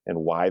 and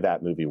why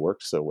that movie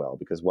worked so well.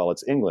 Because while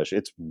it's English,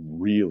 it's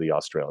really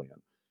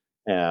Australian.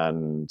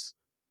 And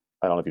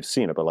I don't know if you've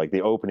seen it, but, like,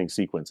 the opening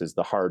sequence is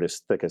the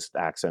hardest, thickest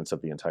accents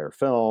of the entire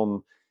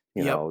film.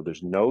 Yep.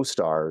 There's no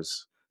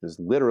stars. There's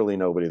literally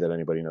nobody that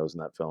anybody knows in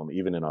that film,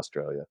 even in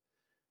Australia.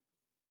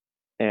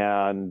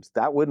 And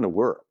that wouldn't have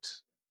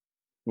worked,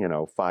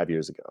 5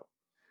 years ago.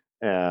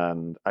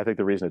 And I think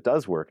the reason it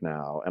does work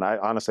now, and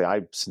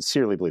I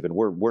sincerely believe, and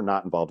we're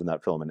not involved in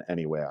that film in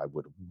any way. I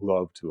would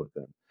love to have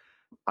been.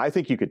 I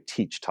think you could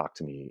teach Talk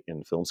to Me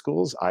in film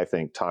schools. I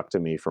think Talk to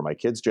Me for my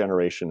kids'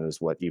 generation is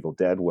what Evil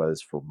Dead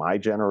was for my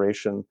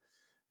generation.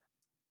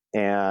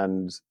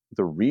 And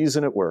the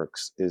reason it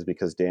works is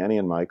because Danny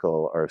and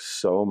Michael are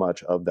so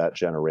much of that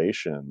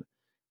generation.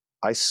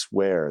 I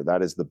swear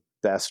that is the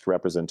best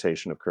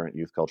representation of current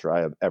youth culture I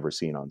have ever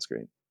seen on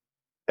screen.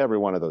 Every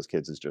one of those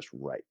kids is just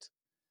right.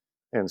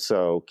 And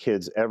so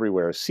kids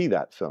everywhere see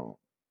that film,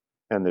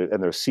 and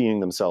they're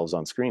seeing themselves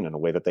on screen in a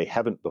way that they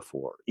haven't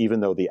before, even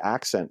though the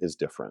accent is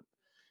different.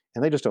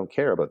 And they just don't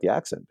care about the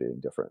accent being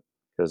different,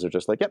 because they're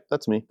just like, yep,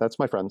 that's me. That's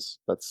my friends.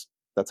 That's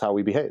how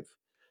we behave.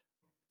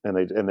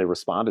 And they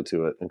responded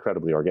to it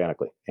incredibly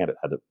organically, and it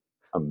had an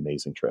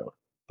amazing trailer.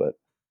 But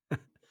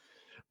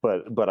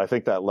but I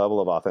think that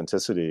level of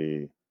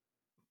authenticity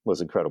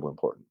was incredibly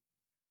important.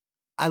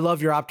 I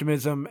love your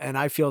optimism, and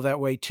I feel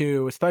that way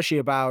too, especially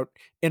about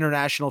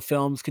international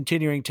films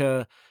continuing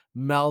to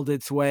meld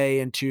its way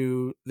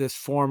into this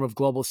form of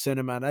global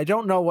cinema. And I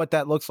don't know what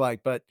that looks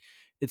like, but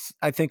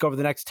I think over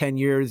the next 10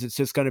 years, it's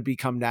just going to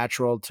become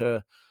natural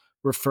to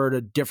refer to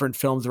different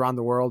films around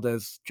the world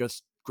as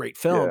just great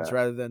films Yeah.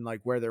 rather than like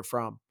where they're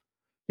from.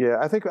 Yeah,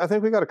 I think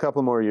we got a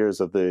couple more years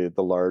of the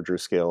larger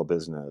scale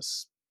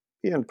business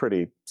being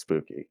pretty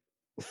spooky.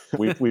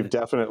 We've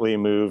definitely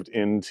moved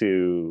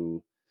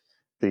into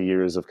the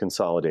years of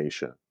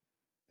consolidation.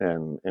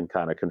 and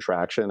kind of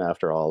contraction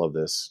after all of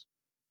this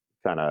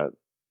kind of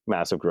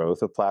massive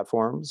growth of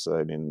platforms.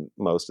 I mean,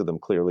 most of them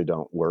clearly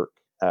don't work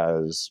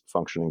as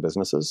functioning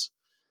businesses,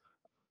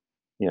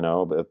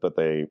 but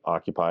they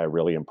occupy a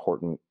really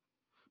important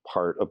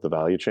part of the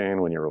value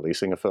chain when you're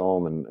releasing a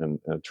film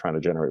and trying to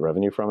generate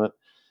revenue from it.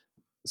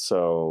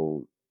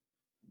 So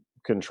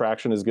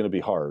contraction is going to be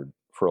hard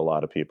for a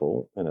lot of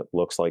people, and it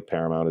looks like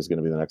Paramount is going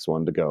to be the next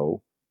one to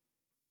go.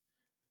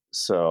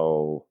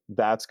 So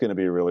that's going to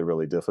be really,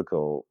 really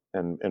difficult.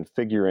 And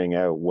figuring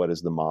out what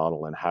is the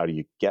model and how do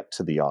you get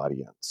to the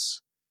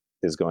audience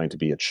is going to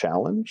be a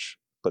challenge.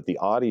 But the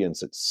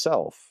audience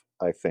itself,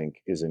 I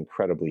think, is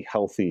incredibly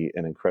healthy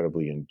and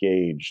incredibly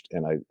engaged.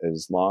 And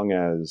as long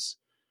as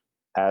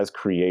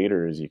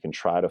creators, you can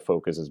try to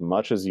focus as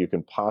much as you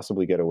can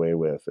possibly get away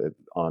with it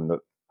on the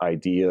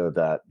idea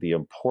that the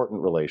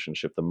important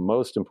relationship, the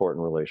most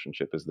important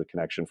relationship, is the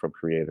connection from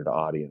creator to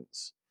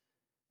audience,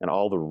 and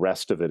all the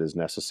rest of it is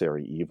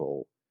necessary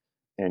evil.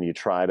 And you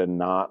try to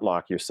not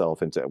lock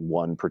yourself into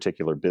one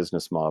particular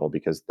business model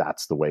because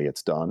that's the way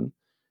it's done.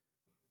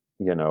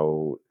 You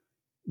know,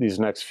 these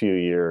next few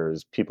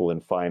years, people in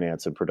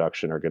finance and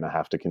production are going to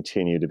have to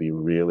continue to be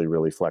really,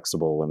 really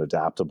flexible and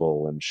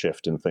adaptable and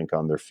shift and think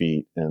on their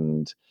feet.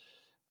 And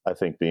I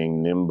think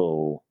being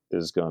nimble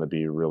is going to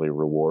be really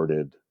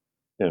rewarded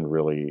and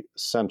really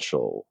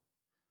essential.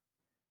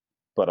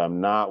 But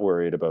I'm not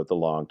worried about the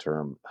long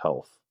term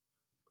health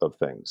of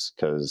things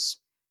because,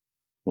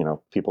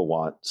 people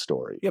want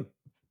story. Yeah,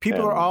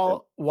 people are And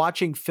all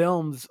watching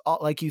films,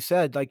 like you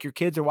said, like your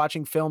kids are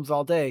watching films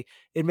all day.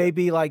 It yeah, may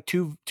be like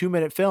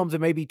 2-minute films,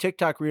 it may be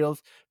TikTok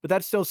reels, but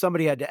that's still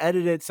somebody had to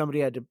edit it,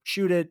 somebody had to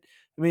shoot it.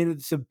 I mean,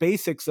 it's the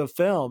basics of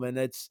film, and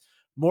it's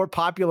more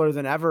popular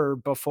than ever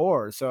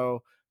before.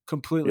 So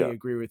completely yeah.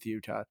 agree with you,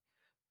 Todd.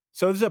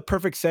 So this is a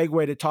perfect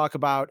segue to talk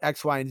about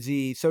X, Y, and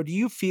Z. So do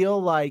you feel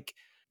like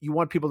you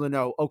want people to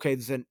know, okay,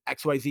 this is an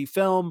XYZ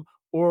film,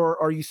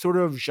 or are you sort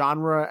of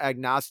genre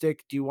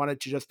agnostic? Do you want it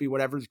to just be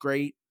whatever's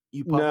great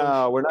you No,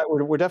 publish? we're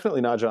not. We're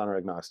definitely not genre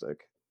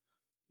agnostic.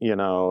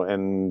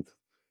 And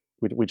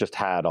we just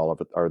had all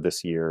of it, our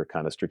this year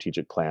kind of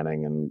strategic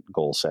planning and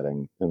goal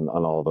setting and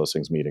on all of those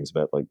things meetings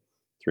about like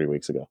 3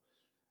 weeks ago.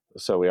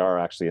 So we are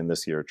actually in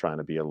this year trying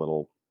to be a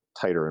little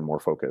tighter and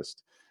more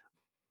focused.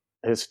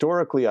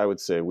 Historically, I would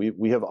say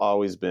we have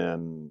always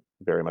been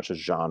very much a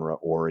genre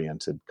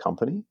oriented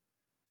company.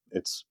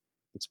 It's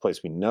it's a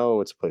place we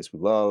know, it's a place we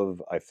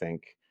love. I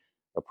think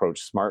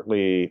approach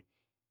smartly,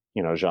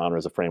 genre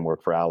is a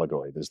framework for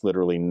allegory. There's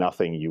literally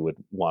nothing you would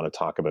want to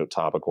talk about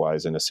topic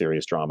wise in a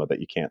serious drama that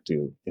you can't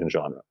do in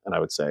genre. And I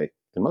would say,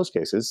 in most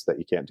cases, that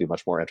you can't do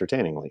much more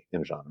entertainingly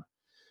in genre.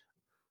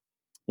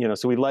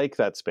 So we like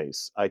that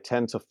space. I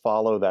tend to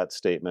follow that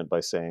statement by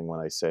saying, when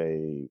I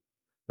say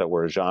that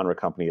we're a genre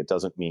company, it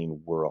doesn't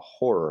mean we're a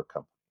horror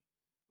company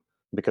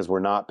because we're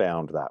not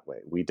bound that way.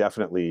 We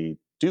definitely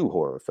do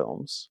horror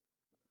films,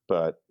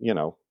 but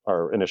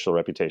our initial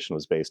reputation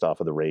was based off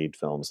of the Raid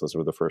films. Those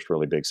were the first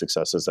really big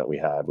successes that we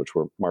had, which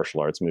were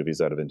martial arts movies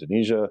out of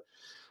Indonesia.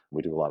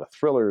 We do a lot of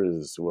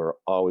thrillers. We're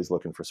always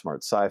looking for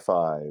smart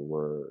sci-fi.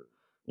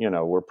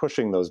 We're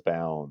pushing those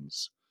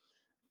bounds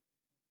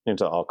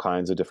into all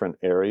kinds of different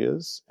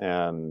areas.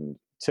 And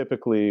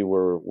typically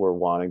we're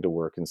wanting to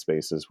work in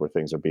spaces where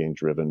things are being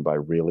driven by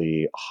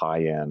really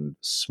high-end,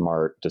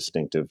 smart,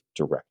 distinctive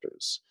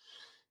directors.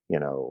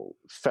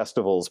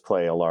 Festivals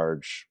play a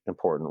large,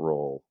 important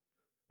role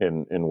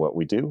in what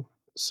we do.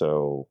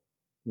 So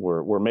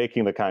we're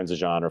making the kinds of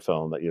genre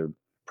film that you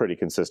pretty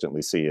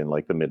consistently see in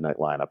like the midnight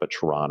lineup at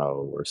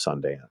Toronto or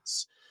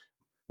Sundance.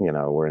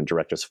 We're in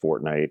Directors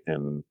Fortnight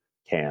and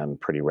Cannes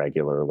pretty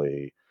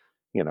regularly.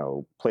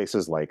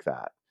 Places like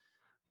that.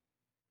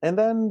 And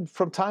then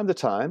from time to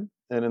time,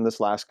 and in this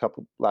last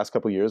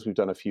couple years, we've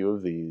done a few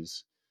of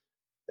these.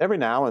 Every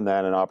now and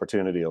then, an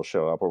opportunity will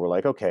show up where we're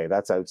like, okay,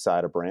 that's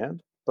outside a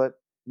brand, but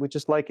we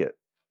just like it,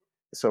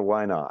 so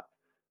why not?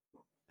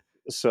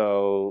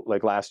 So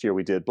like last year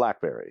we did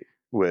Blackberry,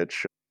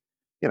 which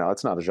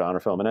it's not a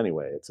genre film in any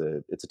way. It's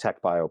a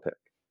tech biopic,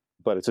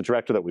 but it's a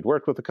director that we'd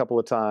worked with a couple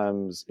of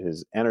times.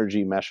 His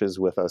energy meshes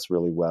with us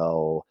really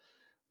well.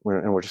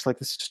 And we're just like,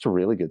 this is just a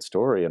really good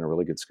story and a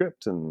really good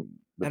script, and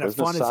the And a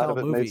business fun as side hell of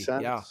it made movie.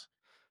 Yeah. sense.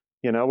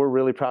 We're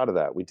really proud of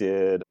that. We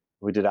did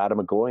Adam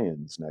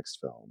Agoyan's next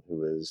film,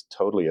 who is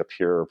totally a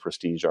pure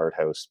prestige art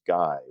house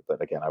guy.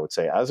 But again, I would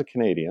say, as a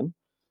Canadian,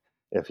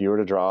 if you were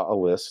to draw a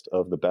list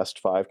of the best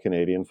 5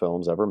 Canadian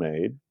films ever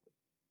made,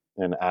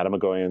 and Adam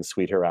Agoyan's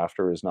Sweet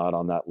Hereafter is not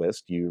on that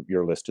list,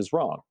 your list is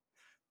wrong.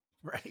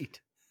 Right.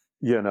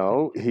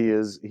 He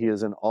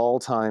is an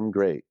all-time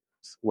great.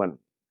 When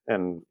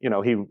and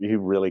he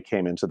really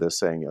came into this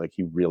saying, like,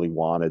 he really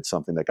wanted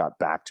something that got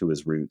back to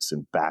his roots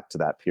and back to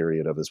that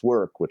period of his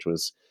work, which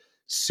was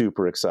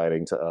super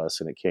exciting to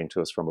us. And it came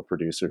to us from a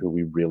producer who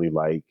we really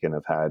like and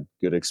have had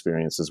good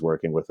experiences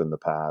working with in the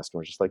past. And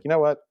we're just like, you know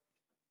what,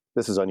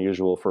 this is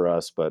unusual for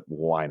us, but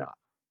why not?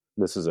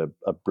 This is a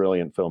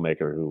brilliant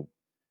filmmaker who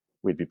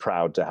we'd be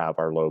proud to have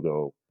our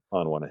logo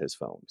on one of his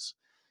films.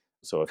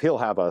 So if he'll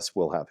have us,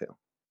 we'll have him,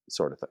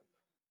 sort of thing.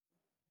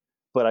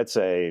 But I'd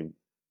say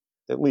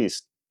at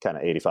least kind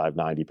of 85,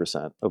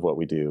 90% of what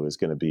we do is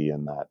going to be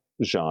in that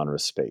genre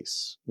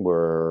space.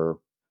 We're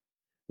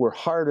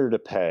harder to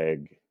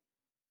peg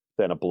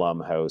than a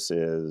Blumhouse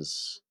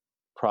is,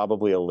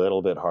 probably a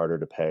little bit harder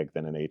to peg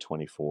than an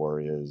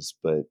A24 is,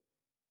 but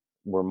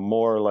we're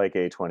more like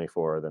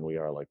A24 than we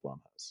are like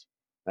Blumhouse.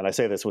 And I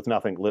say this with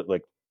nothing,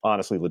 like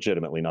honestly,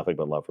 legitimately nothing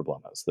but love for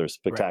Blumhouse. They're Right.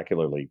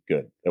 spectacularly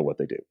good at what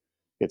they do.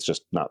 It's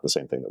just not the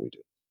same thing that we do.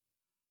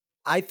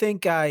 I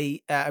think I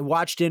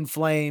watched In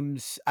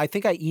Flames. I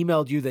think I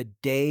emailed you the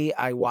day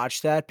I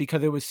watched that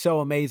because it was so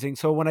amazing.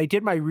 So when I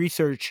did my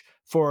research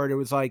for it, it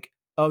was like,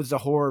 oh, it's a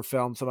horror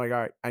film. So I'm like, all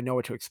right, I know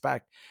what to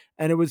expect.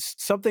 And it was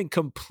something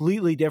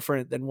completely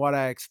different than what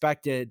I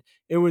expected.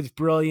 It was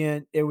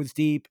brilliant. It was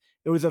deep.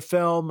 It was a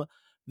film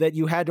that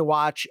you had to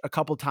watch a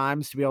couple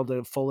times to be able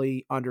to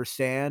fully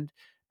understand.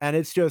 And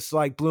it's just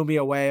like blew me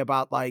away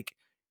about like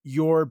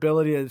your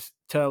ability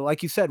to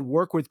like you said,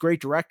 work with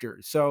great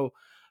directors. So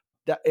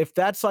that if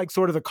that's like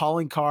sort of the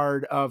calling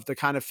card of the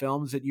kind of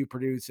films that you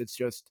produce, it's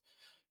just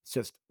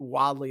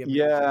wildly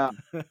amazing. Yeah,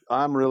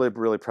 I'm really,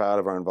 really proud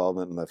of our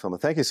involvement in that film.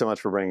 And thank you so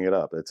much for bringing it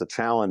up. It's a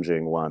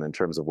challenging one in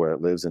terms of where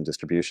it lives in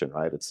distribution,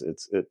 right?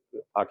 It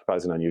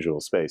occupies an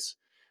unusual space,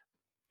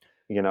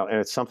 and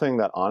it's something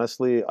that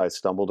honestly I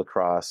stumbled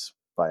across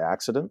by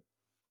accident.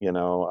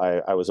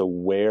 I was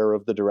aware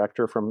of the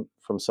director from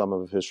some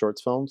of his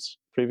shorts films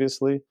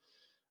previously,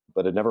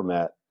 but had never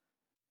met.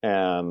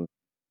 And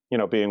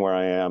being where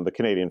I am, the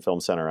Canadian Film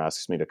Center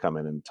asks me to come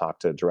in and talk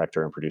to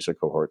director and producer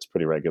cohorts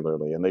pretty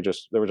regularly. And they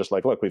were just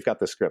like, "Look, we've got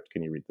this script.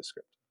 Can you read the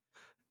script?"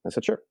 I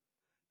said, "Sure,"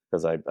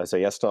 because I say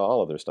yes to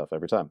all of their stuff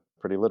every time,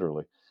 pretty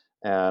literally.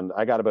 And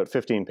I got about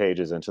 15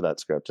 pages into that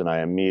script, and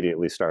I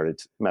immediately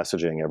started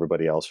messaging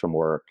everybody else from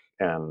work.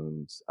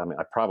 And I mean,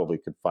 I probably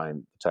could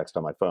find the text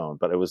on my phone,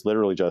 but it was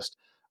literally just,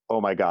 "Oh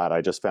my God,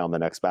 I just found the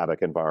next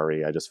Babak and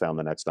Vari. I just found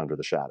the next Under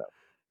the Shadow,"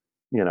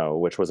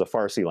 which was a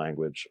Farsi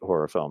language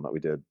horror film that we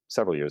did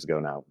several years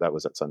ago now. That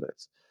was at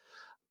Sundance.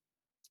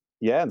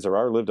 Yeah, and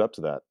Zarar lived up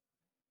to that.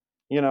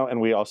 And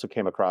we also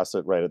came across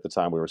it right at the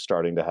time we were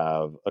starting to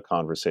have a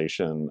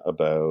conversation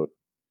about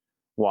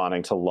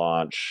wanting to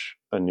launch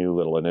a new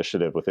little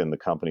initiative within the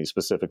company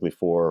specifically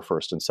for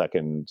first and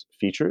second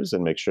features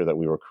and make sure that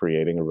we were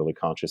creating a really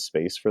conscious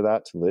space for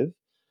that to live.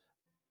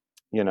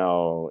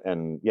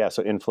 And yeah,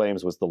 so In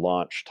Flames was the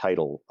launch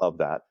title of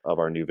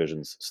our New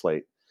Visions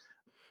slate.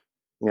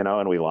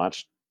 And we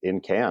launched in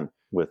Cannes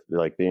with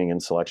like being in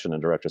selection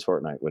and director's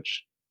fortnight,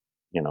 which,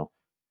 you know,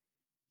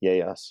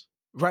 yay us.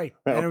 Right.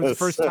 And That it was the was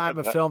first time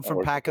a that film from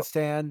worked well.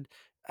 Pakistan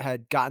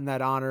had gotten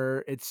that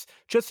honor. It's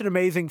just an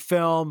amazing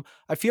film.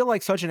 I feel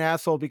like such an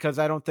asshole because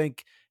I don't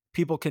think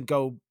people can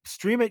go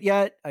stream it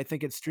yet. I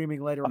think it's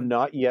streaming later on.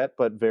 Not yet,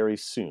 but very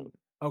soon.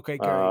 Okay,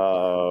 great.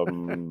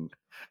 Um,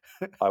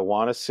 I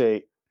want to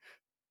say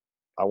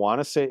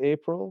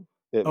April.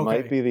 It might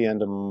Okay. be the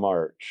end of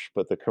March,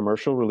 but the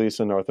commercial release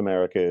in North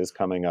America is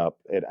coming up.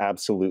 It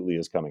absolutely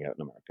is coming out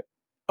in America.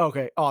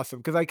 Okay, awesome.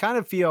 Because I kind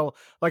of feel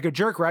like a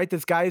jerk, right?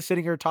 This guy is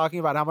sitting here talking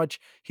about how much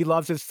he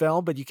loves his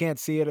film, but you can't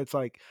see it. It's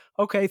like,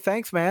 okay,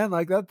 thanks, man.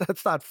 Like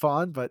that's not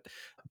fun, but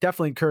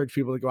definitely encourage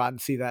people to go out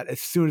and see that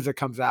as soon as it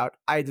comes out.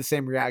 I had the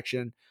same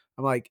reaction.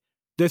 I'm like,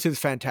 this is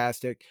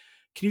fantastic.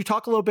 Can you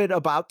talk a little bit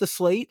about the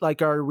slate?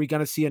 Like, are we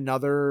going to see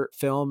another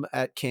film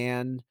at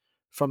Cannes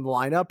from the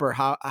lineup, or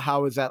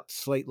how is that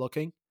slate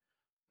looking?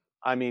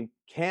 I mean,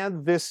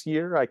 can this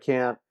year?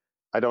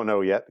 I don't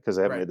know yet because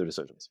they haven't Right. made their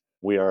decisions.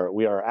 We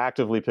are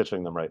actively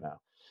pitching them right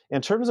now.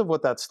 In terms of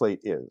what that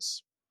slate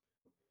is,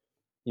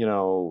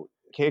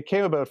 it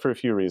came about for a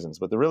few reasons,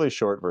 but the really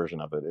short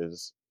version of it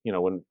is,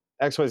 when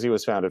XYZ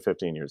was founded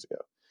 15 years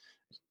ago,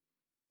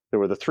 there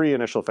were the three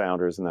initial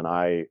founders, and then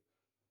I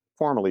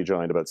formally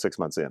joined about 6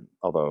 months in,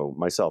 although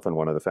myself and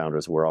one of the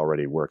founders were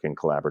already working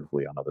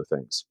collaboratively on other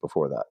things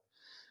before that.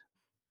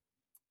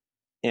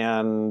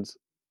 And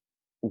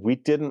we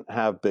didn't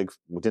have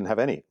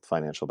any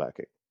financial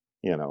backing.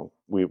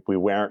 We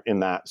weren't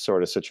in that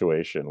sort of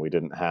situation. We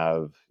didn't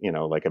have,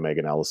 like a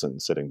Megan Ellison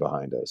sitting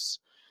behind us.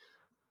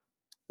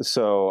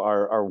 So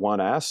our one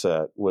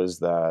asset was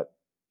that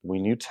we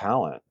knew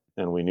talent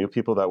and we knew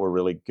people that were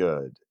really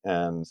good.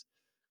 And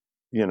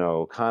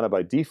kind of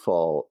by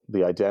default,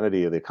 the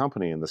identity of the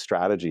company and the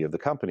strategy of the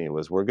company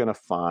was we're going to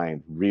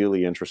find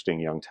really interesting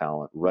young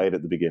talent right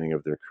at the beginning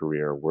of their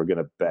career. We're going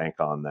to bank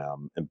on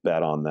them and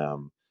bet on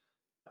them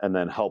and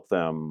then help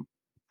them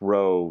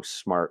grow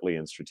smartly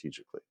and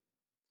strategically.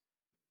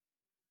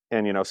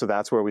 And so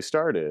that's where we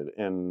started,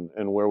 and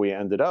where we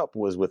ended up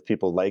was with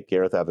people like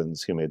Gareth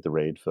Evans, who made the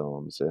Raid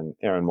films, and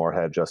Aaron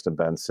Moorhead, Justin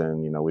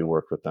Benson. We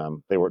worked with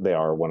them. They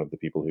are one of the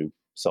people who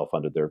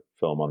self-funded their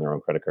film on their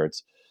own credit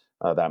cards.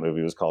 That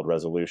movie was called But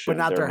Resolution.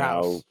 not They're their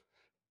now, house.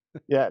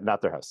 yeah,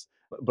 not their house,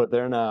 but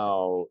they're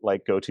now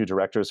like go-to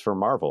directors for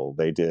Marvel.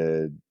 They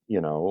did,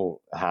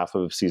 half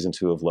of season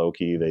 2 of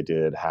Loki. They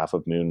did half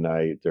of Moon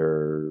Knight.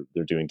 They're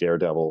doing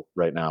Daredevil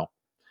right now.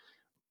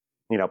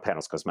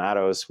 Panos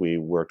Cosmatos, we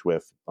worked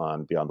with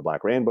on Beyond the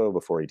Black Rainbow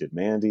before he did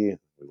Mandy.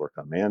 We worked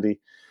on Mandy.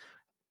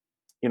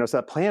 So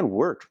that plan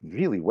worked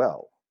really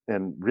well,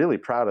 and really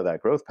proud of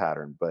that growth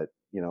pattern. But,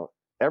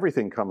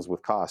 everything comes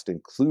with cost,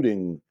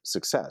 including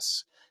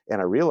success. And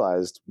I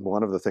realized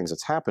one of the things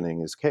that's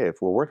happening is, okay, if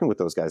we're working with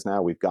those guys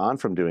now, we've gone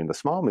from doing the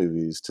small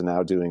movies to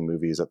now doing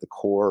movies at the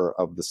core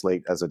of the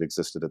slate as it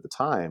existed at the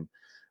time,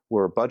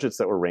 were budgets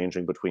that were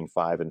ranging between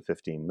 5 and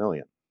 15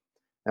 million.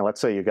 And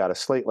let's say you got a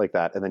slate like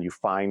that, and then you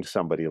find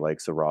somebody like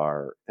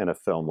Zarar in a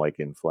film like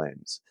In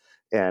Flames.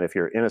 And if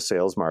you're in a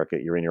sales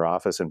market, you're in your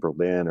office in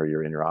Berlin or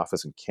you're in your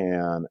office in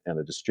Cannes, and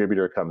a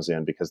distributor comes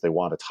in because they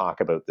want to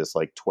talk about this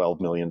like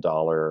 $12 million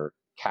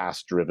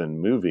cast driven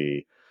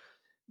movie,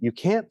 you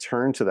can't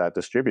turn to that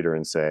distributor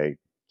and say,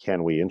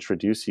 can we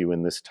introduce you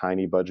in this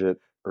tiny budget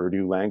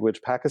Urdu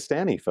language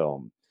Pakistani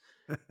film?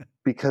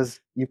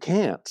 Because you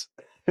can't.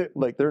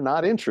 Like, they're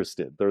not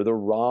interested. They're the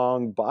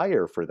wrong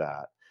buyer for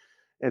that.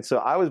 And so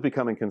I was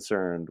becoming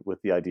concerned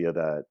with the idea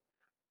that,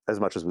 as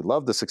much as we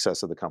loved the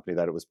success of the company,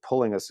 that it was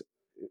pulling us,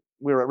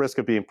 we were at risk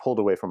of being pulled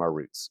away from our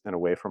roots and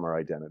away from our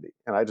identity.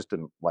 And I just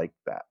didn't like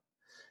that.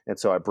 And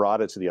so I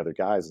brought it to the other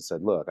guys and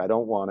said, look, I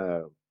don't want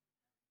to,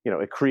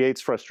 it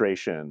creates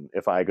frustration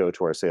if I go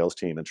to our sales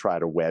team and try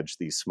to wedge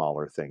these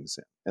smaller things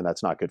in. And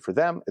that's not good for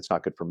them. It's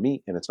not good for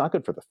me. And it's not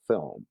good for the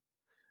film.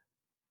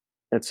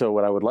 And so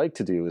what I would like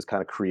to do is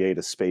kind of create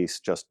a space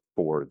just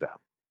for them.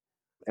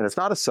 And it's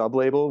not a sub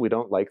label. We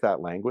don't like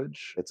that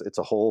language. It's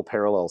a whole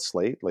parallel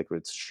slate. Like,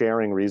 it's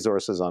sharing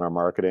resources on our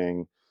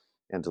marketing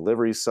and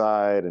delivery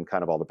side and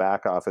kind of all the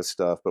back office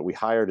stuff. But we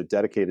hired a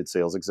dedicated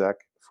sales exec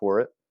for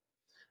it.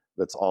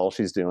 That's all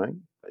she's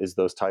doing is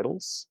those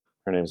titles.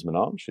 Her name's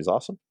Manon. She's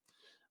awesome.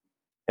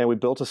 And we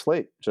built a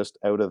slate just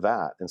out of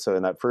that. And so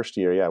in that first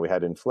year, yeah, we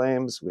had In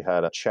Flames. We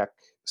had a Czech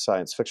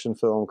science fiction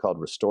film called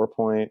Restore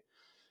Point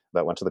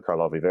that went to the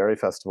Karlovy Vary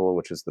Festival,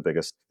 which is the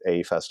biggest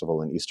A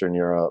festival in Eastern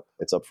Europe.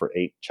 It's up for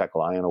 8 Czech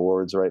Lion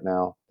Awards right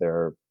now.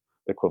 They're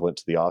equivalent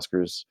to the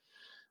Oscars.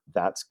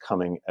 That's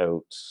coming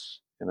out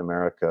in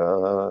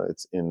America.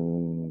 It's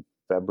in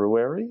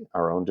February.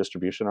 Our own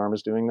distribution arm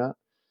is doing that.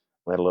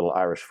 We had a little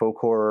Irish folk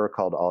horror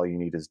called All You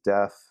Need Is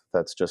Death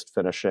that's just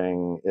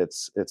finishing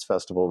its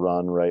festival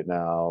run right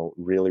now.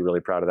 Really,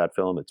 really proud of that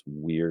film. It's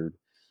weird.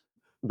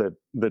 The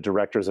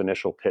director's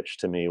initial pitch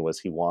to me was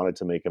he wanted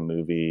to make a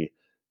movie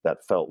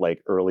that felt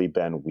like early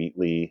Ben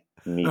Wheatley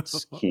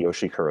meets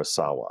Kiyoshi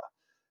Kurosawa.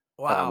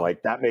 And I'm Wow.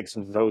 like, that makes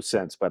no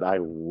sense, but I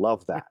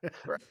love that.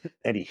 Right.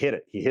 And he hit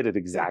it. He hit it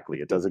exactly.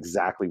 It does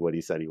exactly what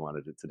he said he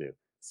wanted it to do.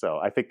 So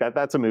I think that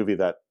that's a movie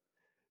that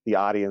the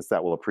audience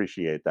that will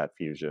appreciate that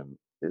fusion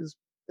is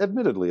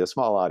admittedly a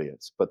small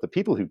audience, but the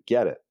people who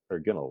get it are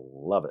going to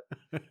love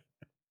it.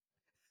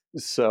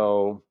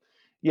 So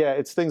yeah,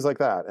 it's things like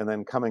that. And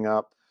then coming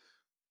up,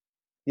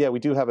 yeah, we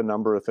do have a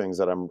number of things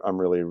that I'm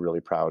really,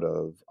 really proud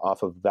of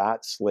off of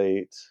that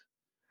slate.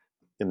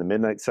 In the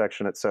midnight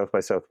section at South by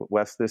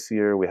Southwest this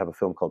year, we have a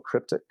film called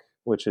Cryptic,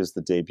 which is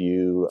the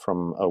debut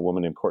from a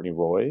woman named Courtney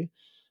Roy.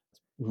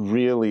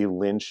 Really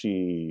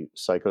lynchy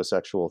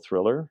psychosexual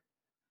thriller,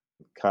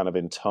 kind of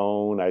in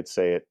tone. I'd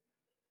say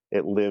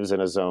it lives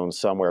in a zone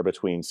somewhere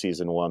between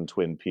season 1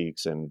 Twin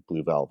Peaks and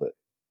Blue Velvet.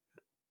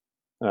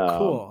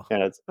 Cool.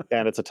 And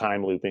it's a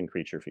time looping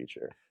creature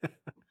feature.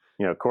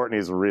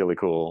 Courtney's really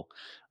cool.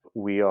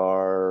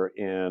 We're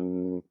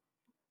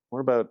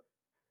about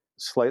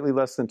slightly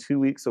less than 2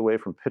 weeks away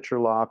from picture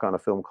lock on a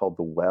film called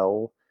The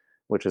Well,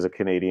 which is a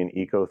Canadian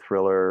eco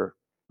thriller.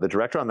 The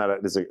director on that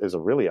is a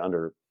really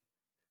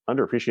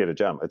underappreciated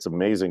gem. It's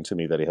amazing to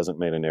me that he hasn't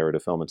made a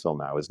narrative film until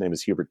now. His name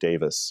is Hubert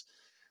Davis.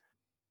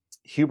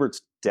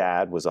 Hubert's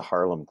dad was a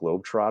Harlem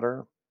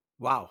Globetrotter,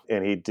 Wow.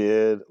 and he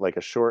did like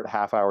a short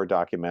half-hour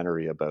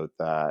documentary about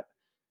that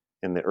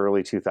in the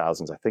early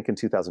 2000s. I think in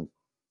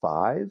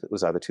 2005. It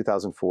was either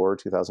 2004 or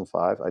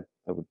 2005.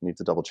 I would need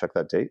to double check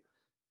that date. It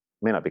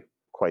may not be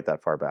quite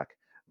that far back,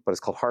 but it's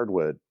called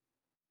Hardwood.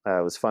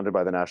 It was funded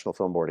by the National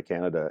Film Board of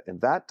Canada. And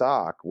that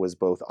doc was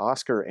both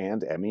Oscar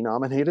and Emmy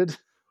nominated.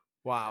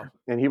 Wow.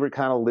 And he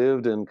kind of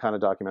lived in kind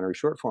of documentary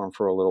short form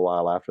for a little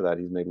while after that.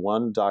 He's made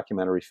one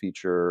documentary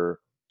feature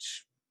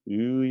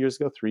 2 years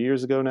ago, 3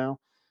 years ago now,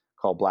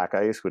 called Black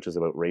Ice, which is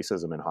about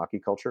racism in hockey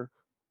culture.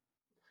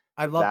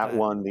 I love That that.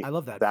 won the I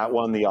love that that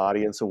won film. the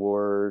audience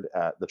award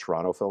at the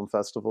Toronto Film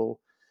Festival.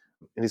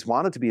 And he's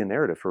wanted to be a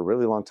narrative for a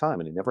really long time,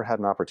 and he never had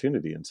an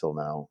opportunity until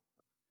now.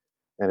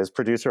 And his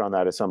producer on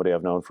that is somebody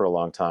I've known for a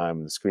long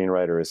time. The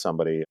screenwriter is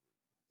somebody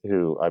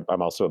who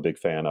I'm also a big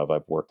fan of.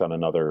 I've worked on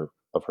another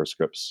of her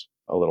scripts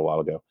a little while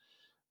ago.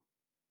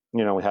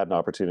 We had an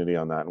opportunity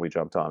on that, and we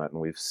jumped on it, and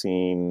we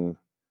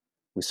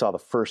saw the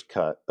first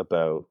cut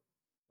about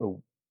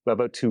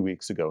 2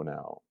 weeks ago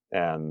now,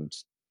 and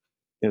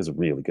it was a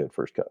really good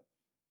first cut.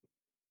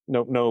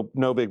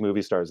 No big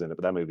movie stars in it,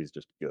 but that movie's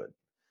just good.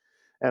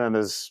 And then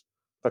there's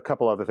a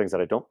couple other things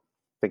that I don't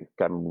think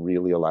I'm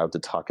really allowed to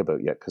talk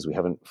about yet because we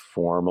haven't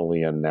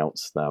formally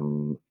announced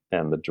them,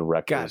 and the Got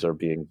directors it. are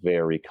being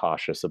very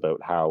cautious about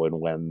how and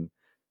when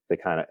they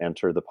kind of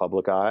enter the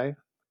public eye.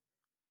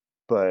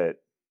 But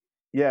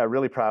Yeah,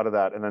 really proud of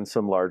that. And then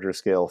some larger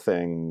scale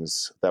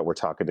things that we're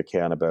talking to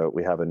Can about.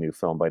 We have a new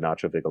film by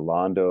Nacho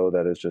Vigalondo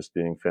that is just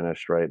being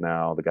finished right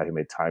now. The guy who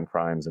made Time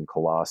Crimes and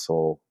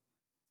Colossal.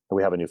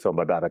 We have a new film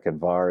by Babak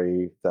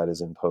Anvari that is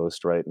in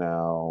post right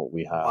now.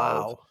 We have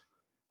Wow.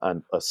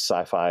 a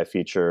sci-fi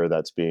feature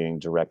that's being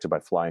directed by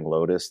Flying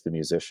Lotus, the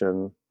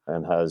musician,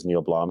 and has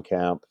Neil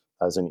Blomkamp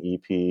as an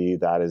EP.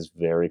 That is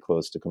very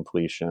close to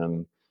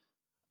completion.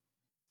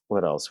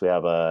 What else? We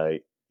have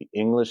a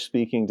English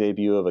speaking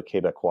debut of a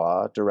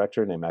Quebecois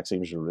director named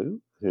Maxime Giroux,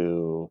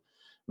 who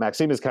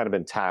Maxime has kind of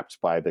been tapped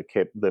by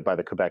by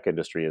the Quebec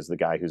industry as the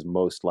guy who's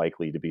most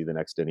likely to be the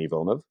next Denis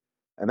Villeneuve.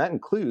 And that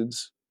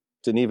includes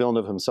Denis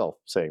Villeneuve himself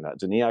saying that.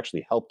 Denis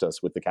actually helped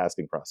us with the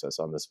casting process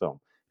on this film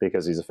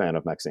because he's a fan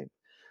of Maxime.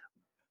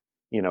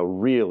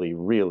 Really,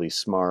 really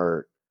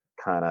smart,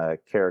 kind of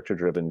character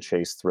driven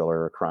chase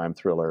thriller, crime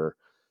thriller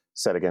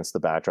set against the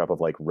backdrop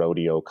of like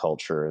rodeo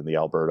culture in the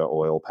Alberta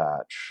oil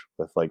patch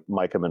with like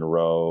Micah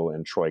Monroe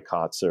and Troy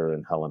Kotzer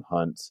and Helen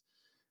Hunt.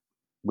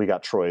 We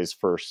got Troy's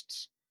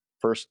first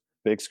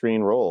big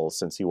screen role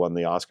since he won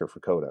the Oscar for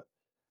Coda.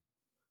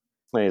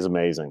 And he's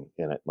amazing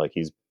in it. Like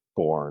he's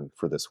born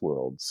for this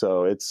world.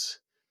 So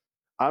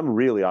I'm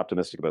really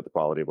optimistic about the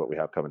quality of what we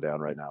have coming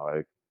down right now.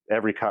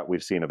 Every cut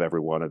we've seen of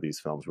every one of these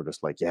films, we're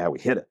just like, yeah, we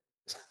hit it.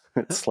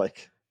 It's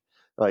like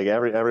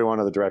every one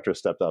of the directors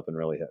stepped up and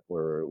really hit.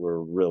 We're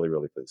really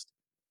really pleased.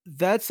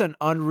 That's an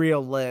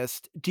unreal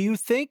list. Do you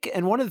think,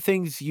 and one of the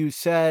things you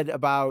said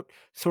about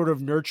sort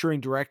of nurturing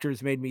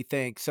directors made me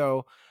think.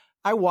 So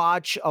I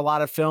watch a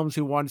lot of films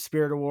who won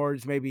Spirit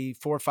Awards maybe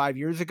 4 or 5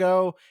 years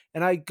ago,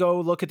 and I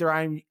go look at their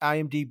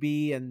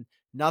IMDb and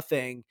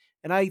nothing.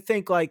 And I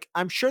think, like,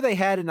 I'm sure they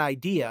had an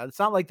idea. It's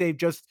not like they've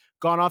just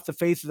gone off the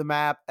face of the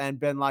map and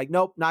been like,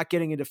 nope, not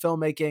getting into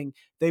filmmaking.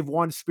 They've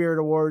won Spirit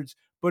Awards.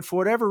 But for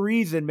whatever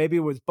reason, maybe it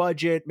was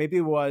budget, maybe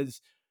it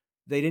was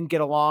they didn't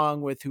get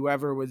along with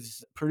whoever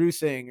was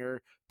producing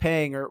or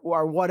paying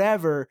or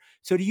whatever.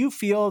 So do you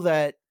feel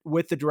that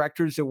with the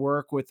directors that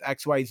work with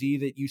XYZ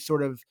that you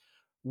sort of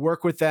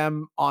work with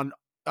them on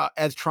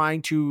as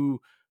trying to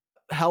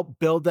help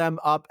build them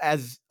up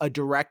as a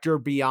director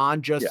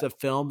beyond just Yeah, the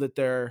film that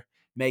they're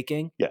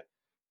making? yeah,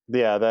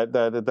 yeah.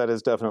 That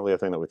is definitely a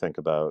thing that we think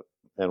about,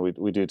 and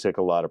we do take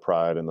a lot of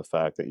pride in the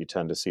fact that you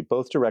tend to see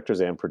both directors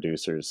and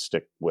producers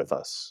stick with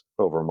us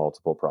over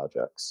multiple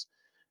projects.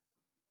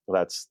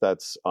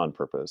 That's on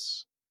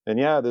purpose. And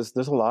yeah, there's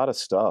a lot of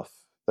stuff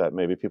that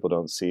maybe people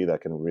don't see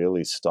that can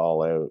really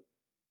stall out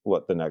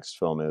what the next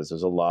film is.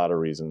 There's a lot of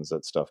reasons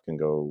that stuff can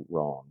go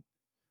wrong.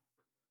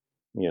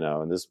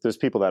 And there's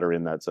people that are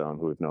in that zone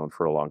who we've known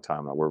for a long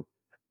time that we're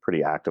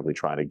pretty actively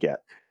trying to get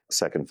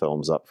second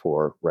films up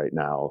for right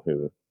now,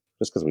 who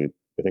just because we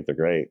think they're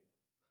great.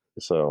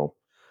 So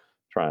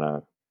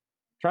trying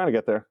to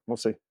get there. We'll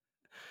see.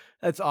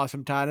 That's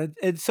awesome, Todd.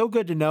 It's so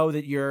good to know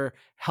that you're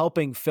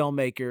helping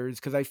filmmakers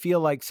because I feel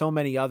like so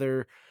many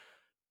other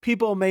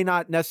people may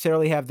not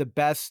necessarily have the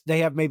best, they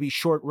have maybe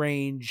short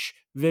range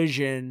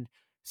vision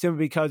simply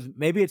because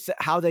maybe it's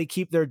how they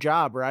keep their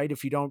job, right?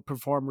 If you don't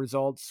perform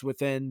results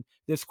within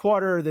this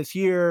quarter, this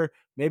year,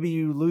 maybe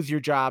you lose your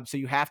job. So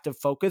you have to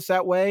focus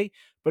that way.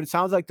 But it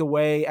sounds like the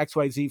way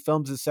XYZ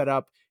Films is set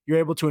up, you're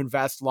able to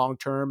invest long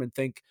term and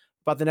think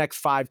about the next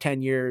 5,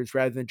 10 years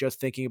rather than just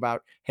thinking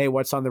about, hey,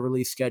 what's on the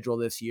release schedule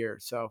this year.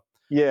 So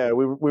Yeah,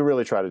 we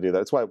really try to do that.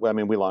 That's why I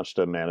mean we launched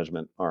a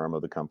management arm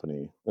of the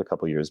company a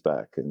couple years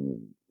back,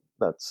 and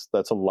that's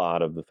a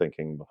lot of the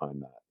thinking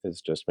behind that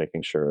is just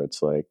making sure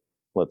it's like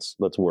let's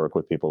work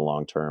with people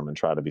long term and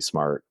try to be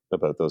smart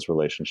about those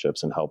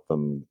relationships and help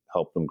them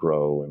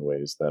grow in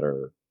ways that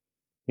are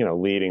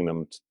leading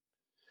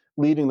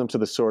them to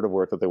the sort of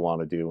work that they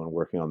want to do and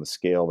working on the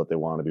scale that they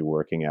want to be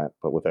working at,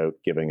 but without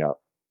giving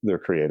up their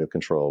creative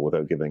control,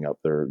 without giving up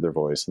their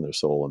voice and their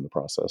soul in the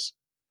process.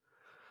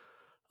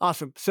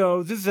 awesome.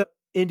 So this is a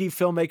indie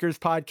filmmakers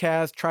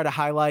podcast. Try to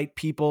highlight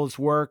people's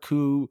work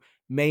who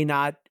may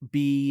not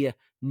be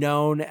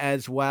known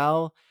as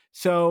well.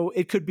 So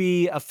it could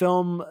be a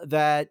film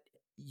that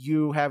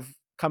you have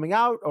coming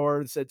out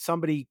or that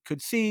somebody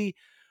could see.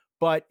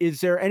 But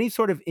is there any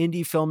sort of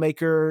indie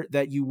filmmaker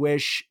that you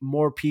wish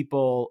more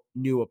people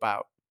knew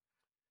about?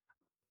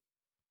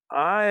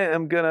 I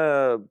am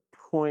gonna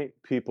point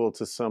people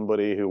to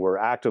somebody who we're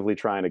actively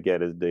trying to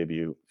get his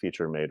debut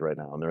feature made right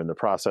now, and they're in the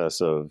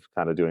process of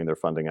kind of doing their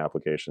funding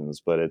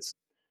applications. But it's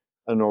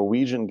a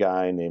Norwegian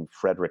guy named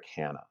Frederick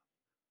Hanna,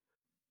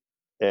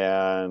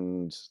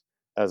 and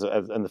as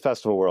in the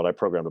festival world, I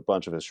programmed a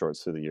bunch of his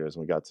shorts through the years,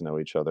 and we got to know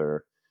each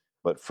other.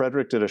 But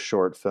Frederick did a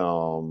short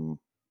film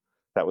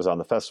that was on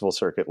the festival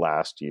circuit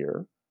last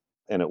year,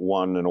 and it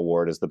won an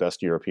award as the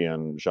best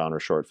European genre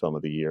short film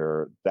of the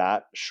year.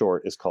 That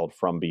short is called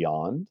From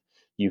Beyond.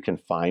 You can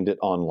find it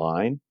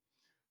online.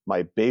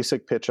 My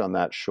basic pitch on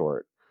that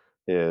short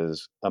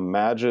is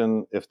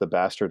imagine if the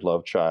bastard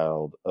love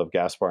child of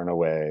Gaspar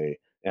Noé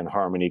and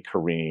Harmony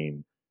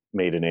Korine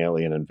made an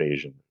alien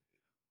invasion.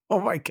 Oh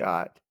my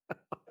God.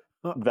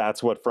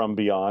 That's what From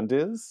Beyond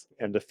is,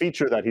 and the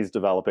feature that he's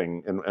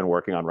developing and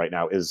working on right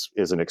now is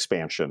an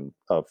expansion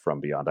of From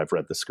Beyond. I've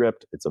read the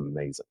script; it's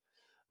amazing.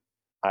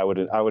 I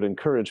would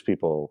encourage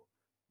people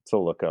to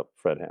look up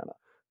Fred Hanna.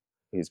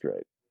 He's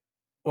great.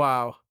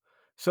 Wow.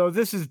 So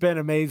this has been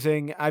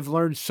amazing. I've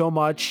learned so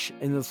much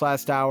in this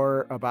last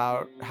hour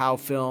about how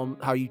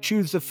you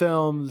choose the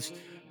films,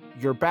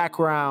 your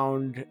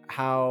background,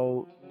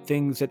 how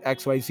things at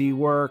XYZ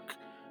work.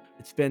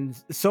 It's been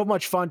so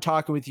much fun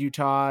talking with you,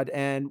 Todd.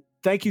 And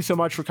thank you so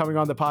much for coming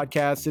on the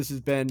podcast. This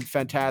has been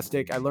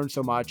fantastic. I learned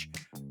so much.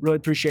 Really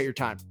appreciate your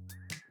time.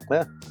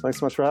 Yeah, thanks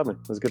so much for having me.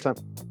 It was a good time.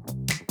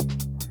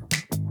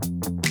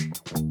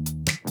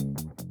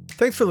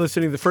 Thanks for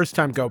listening to the First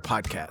Time Go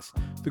podcast.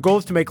 The goal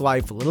is to make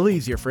life a little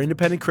easier for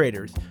independent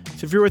creators.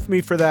 So if you're with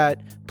me for that,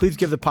 please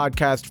give the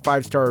podcast a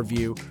 5-star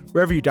review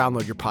wherever you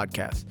download your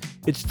podcast.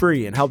 It's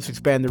free and helps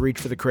expand the reach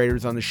for the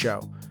creators on the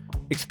show.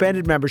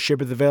 Expanded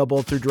membership is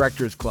available through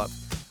Directors Club.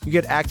 You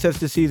get access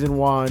to Season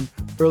 1,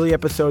 early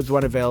episodes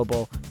when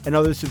available, and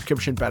other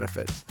subscription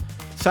benefits.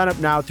 Sign up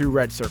now through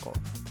Red Circle.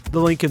 The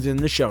link is in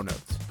the show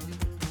notes.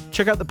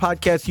 Check out the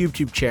podcast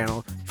YouTube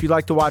channel if you'd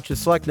like to watch a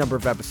select number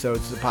of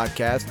episodes of the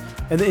podcast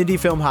and the Indie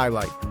Film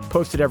Highlight,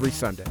 posted every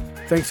Sunday.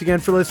 Thanks again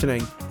for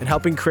listening and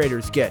helping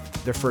creators get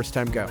their first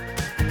time go.